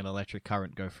having an electric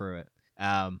current go through it.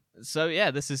 So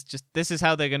yeah, this is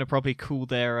how they're going to probably cool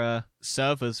their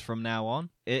servers from now on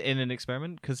in an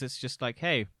experiment, because it's just like,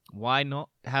 hey, why not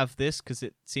have this? Because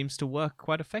it seems to work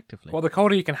quite effectively. Well, the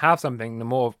colder you can have something, the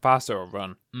more faster it'll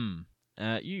run.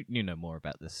 You know more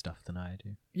about this stuff than I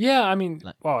do. Yeah, I mean,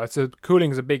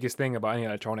 cooling is the biggest thing about any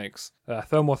electronics.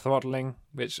 Thermal throttling,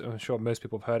 which I'm sure most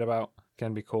people have heard about,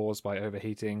 can be caused by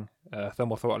overheating.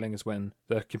 Thermal throttling is when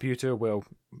the computer will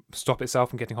stop itself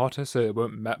from getting hotter, so it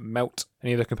won't melt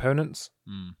any of the components.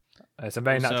 It's a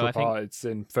very natural part. It's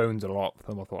in phones a lot,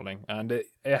 thermal throttling, and it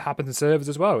happens in servers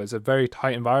as well. It's a very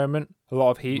tight environment, a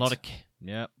lot of heat.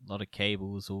 A lot of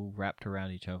cables all wrapped around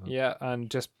each other. Yeah, and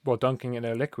just dunking in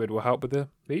a liquid will help with the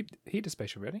heat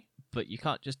dissipation, really. But you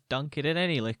can't just dunk it in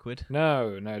any liquid.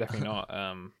 No, definitely not.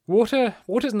 Water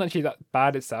isn't actually that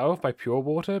bad itself by pure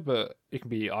water, but it can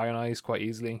be ionized quite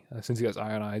easily. Since it gets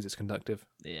ionized, it's conductive.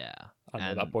 Yeah. And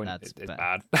at that point, it's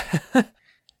bad.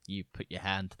 You put your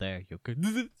hand there, you're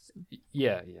good.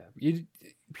 Yeah.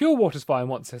 Pure water's fine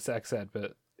once it's said,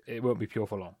 but it won't be pure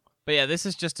for long. But yeah, this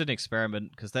is just an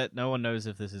experiment, because no one knows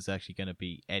if this is actually going to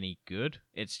be any good.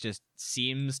 It just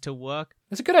seems to work.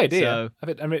 It's a good idea.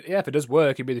 If it does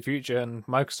work, it'll be the future, and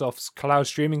Microsoft's cloud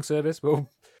streaming service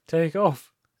will take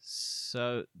off.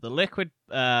 So the liquid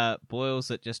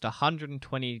boils at just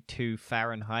 122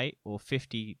 Fahrenheit or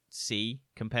 50 C,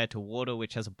 compared to water,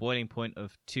 which has a boiling point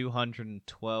of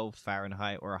 212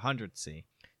 Fahrenheit or 100 C.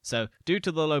 So, due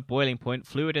to the low boiling point,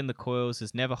 fluid in the coils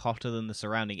is never hotter than the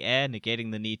surrounding air,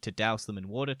 negating the need to douse them in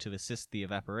water to assist the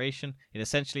evaporation. It's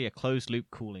essentially a closed-loop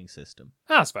cooling system.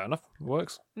 That's fair enough. It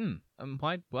works.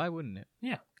 Why wouldn't it?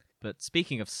 Yeah. But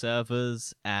speaking of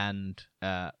servers and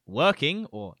working,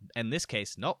 or in this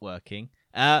case, not working,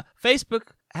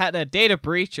 Facebook had a data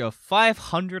breach of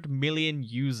 500 million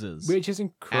users. Which is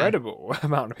incredible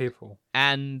amount of people.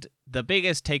 And the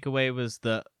biggest takeaway was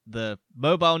that the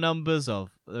mobile numbers of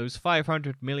those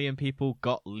 500 million people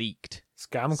got leaked.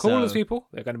 Scam callers, people.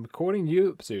 They're going to be calling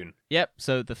you soon. Yep,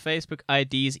 so the Facebook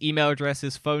IDs, email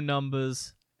addresses, phone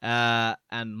numbers,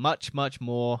 and much, much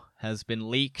more has been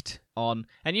leaked on.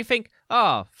 And you think,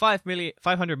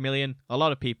 500 million, a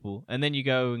lot of people. And then you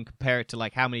go and compare it to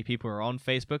like how many people are on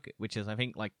Facebook, which is, I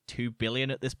think, like 2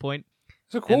 billion at this point.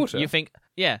 It's a quarter. And you think,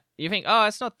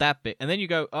 it's not that big. And then you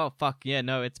go, oh, fuck, yeah,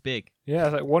 no, it's big. Yeah,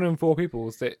 it's like 1 in 4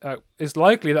 people. It's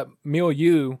likely that me or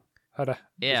you had a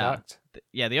hacked.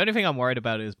 Yeah, the only thing I'm worried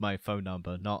about is my phone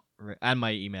number, and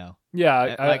my email.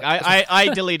 Yeah.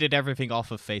 I deleted everything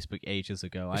off of Facebook ages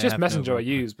ago. It's just Messenger I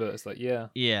use, but it's like, yeah.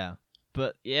 Yeah.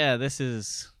 But yeah, this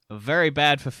is very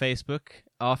bad for Facebook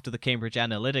after the Cambridge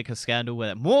Analytica scandal,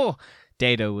 where more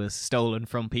data was stolen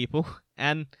from people.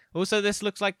 And also, this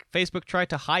looks like Facebook tried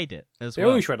to hide it as well. They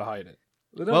always try to hide it.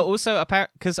 Well, also,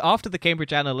 because after the Cambridge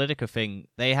Analytica thing,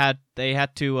 they had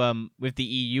to, with the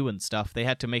EU and stuff, they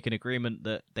had to make an agreement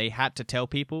that they had to tell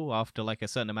people after like a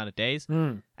certain amount of days,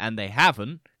 and they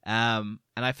haven't. And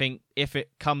I think if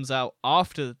it comes out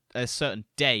after a certain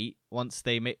date, once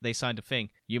they signed a thing,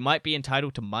 you might be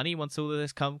entitled to money once all of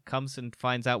this comes and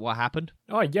finds out what happened.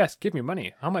 Oh yes, give me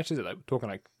money. How much is it? Like, we're talking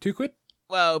like £2?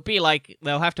 Well, it'd be like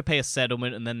they'll have to pay a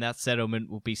settlement, and then that settlement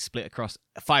will be split across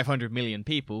 500 million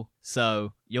people.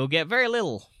 So you'll get very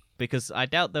little, because I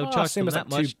doubt they'll charge them that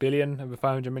much. 2 billion over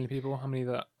 500 million people. How many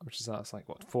of that? Which is that? It's like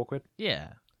what, £4?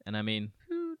 Yeah, and I mean,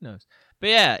 who knows?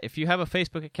 But yeah, if you have a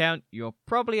Facebook account, you're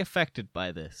probably affected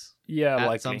by this. Yeah,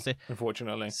 likely.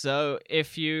 Unfortunately. So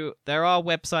there are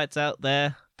websites out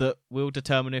there that will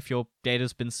determine if your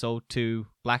data's been sold to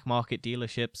black market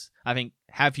dealerships. I think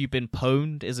Have You Been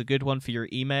Pwned is a good one for your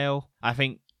email. I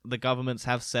think the governments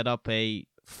have set up a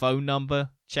phone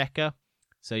number checker,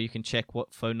 so you can check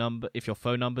if your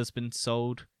phone number's been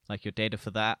sold, like your data for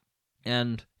that.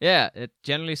 And yeah, it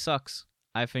generally sucks.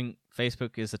 I think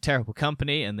Facebook is a terrible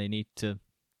company, and they need to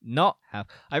not have...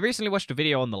 I recently watched a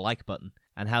video on the like button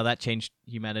and how that changed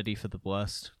humanity for the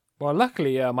worst. Well,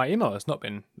 luckily, my email has not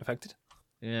been affected.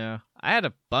 Yeah, I had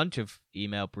a bunch of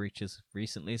email breaches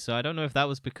recently, so I don't know if that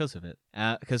was because of it.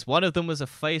 Because one of them was a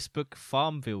Facebook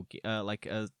Farmville, like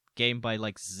a game by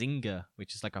like Zynga,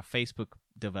 which is like a Facebook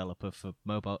developer for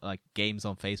mobile like games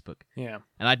on Facebook. Yeah,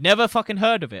 and I'd never fucking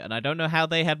heard of it, and I don't know how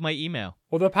they had my email.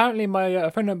 Well, apparently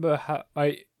my phone number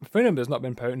has not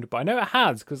been pwned, but I know it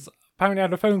has because apparently I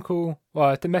had a phone call,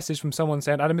 a message from someone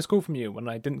saying I had a missed call from you when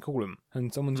I didn't call them,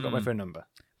 and someone's got my phone number.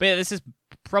 But yeah, this is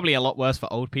probably a lot worse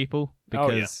for old people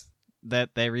because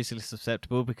they're easily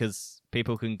susceptible, because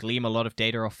people can glean a lot of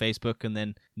data off Facebook and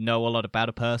then know a lot about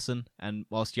a person. And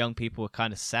whilst young people are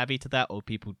kind of savvy to that, old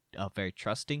people are very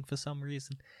trusting for some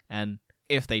reason. And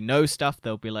if they know stuff,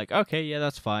 they'll be like, okay, yeah,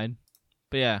 that's fine.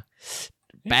 But yeah,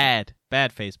 bad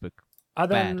Facebook.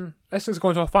 And then let's just go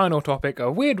into our final topic,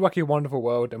 a weird, wacky, wonderful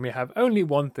world, and we have only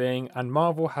one thing, and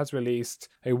Marvel has released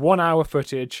a 1 hour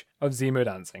footage of Zemo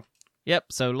dancing.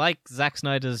 Yep, so like Zack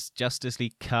Snyder's Justice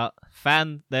League cut,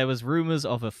 there was rumors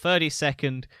of a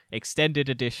 30-second extended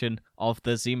edition of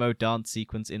the Zemo dance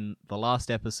sequence in the last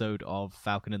episode of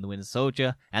Falcon and the Winter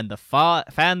Soldier, and the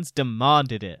fans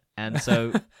demanded it. And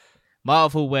so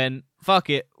Marvel went,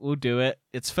 fuck it, we'll do it.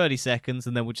 It's 30 seconds,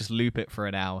 and then we'll just loop it for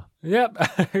an hour. Yep,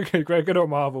 great, good old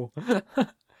Marvel.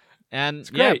 And it's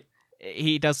great. Yeah,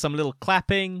 he does some little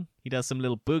clapping, he does some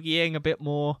little boogieing a bit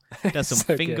more, he does some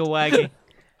So finger good. wagging.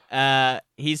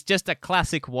 He's just a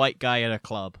classic white guy at a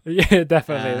club. Yeah,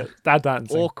 definitely. Dad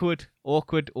dancing.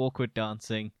 Awkward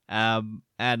dancing. And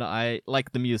I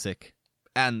like the music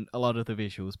and a lot of the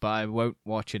visuals, but I won't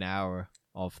watch an hour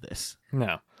of this.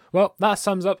 No. Well, that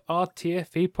sums up our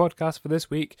TFE podcast for this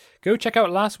week. Go check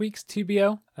out last week's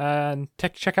TBL and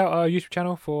check out our YouTube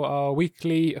channel for our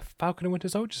weekly Falcon and Winter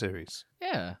Soldier series.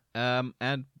 Yeah.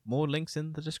 And more links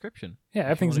in the description. Yeah,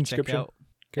 everything's in the check description. out.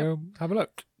 Go have a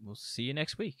look. We'll see you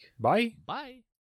next week. Bye. Bye.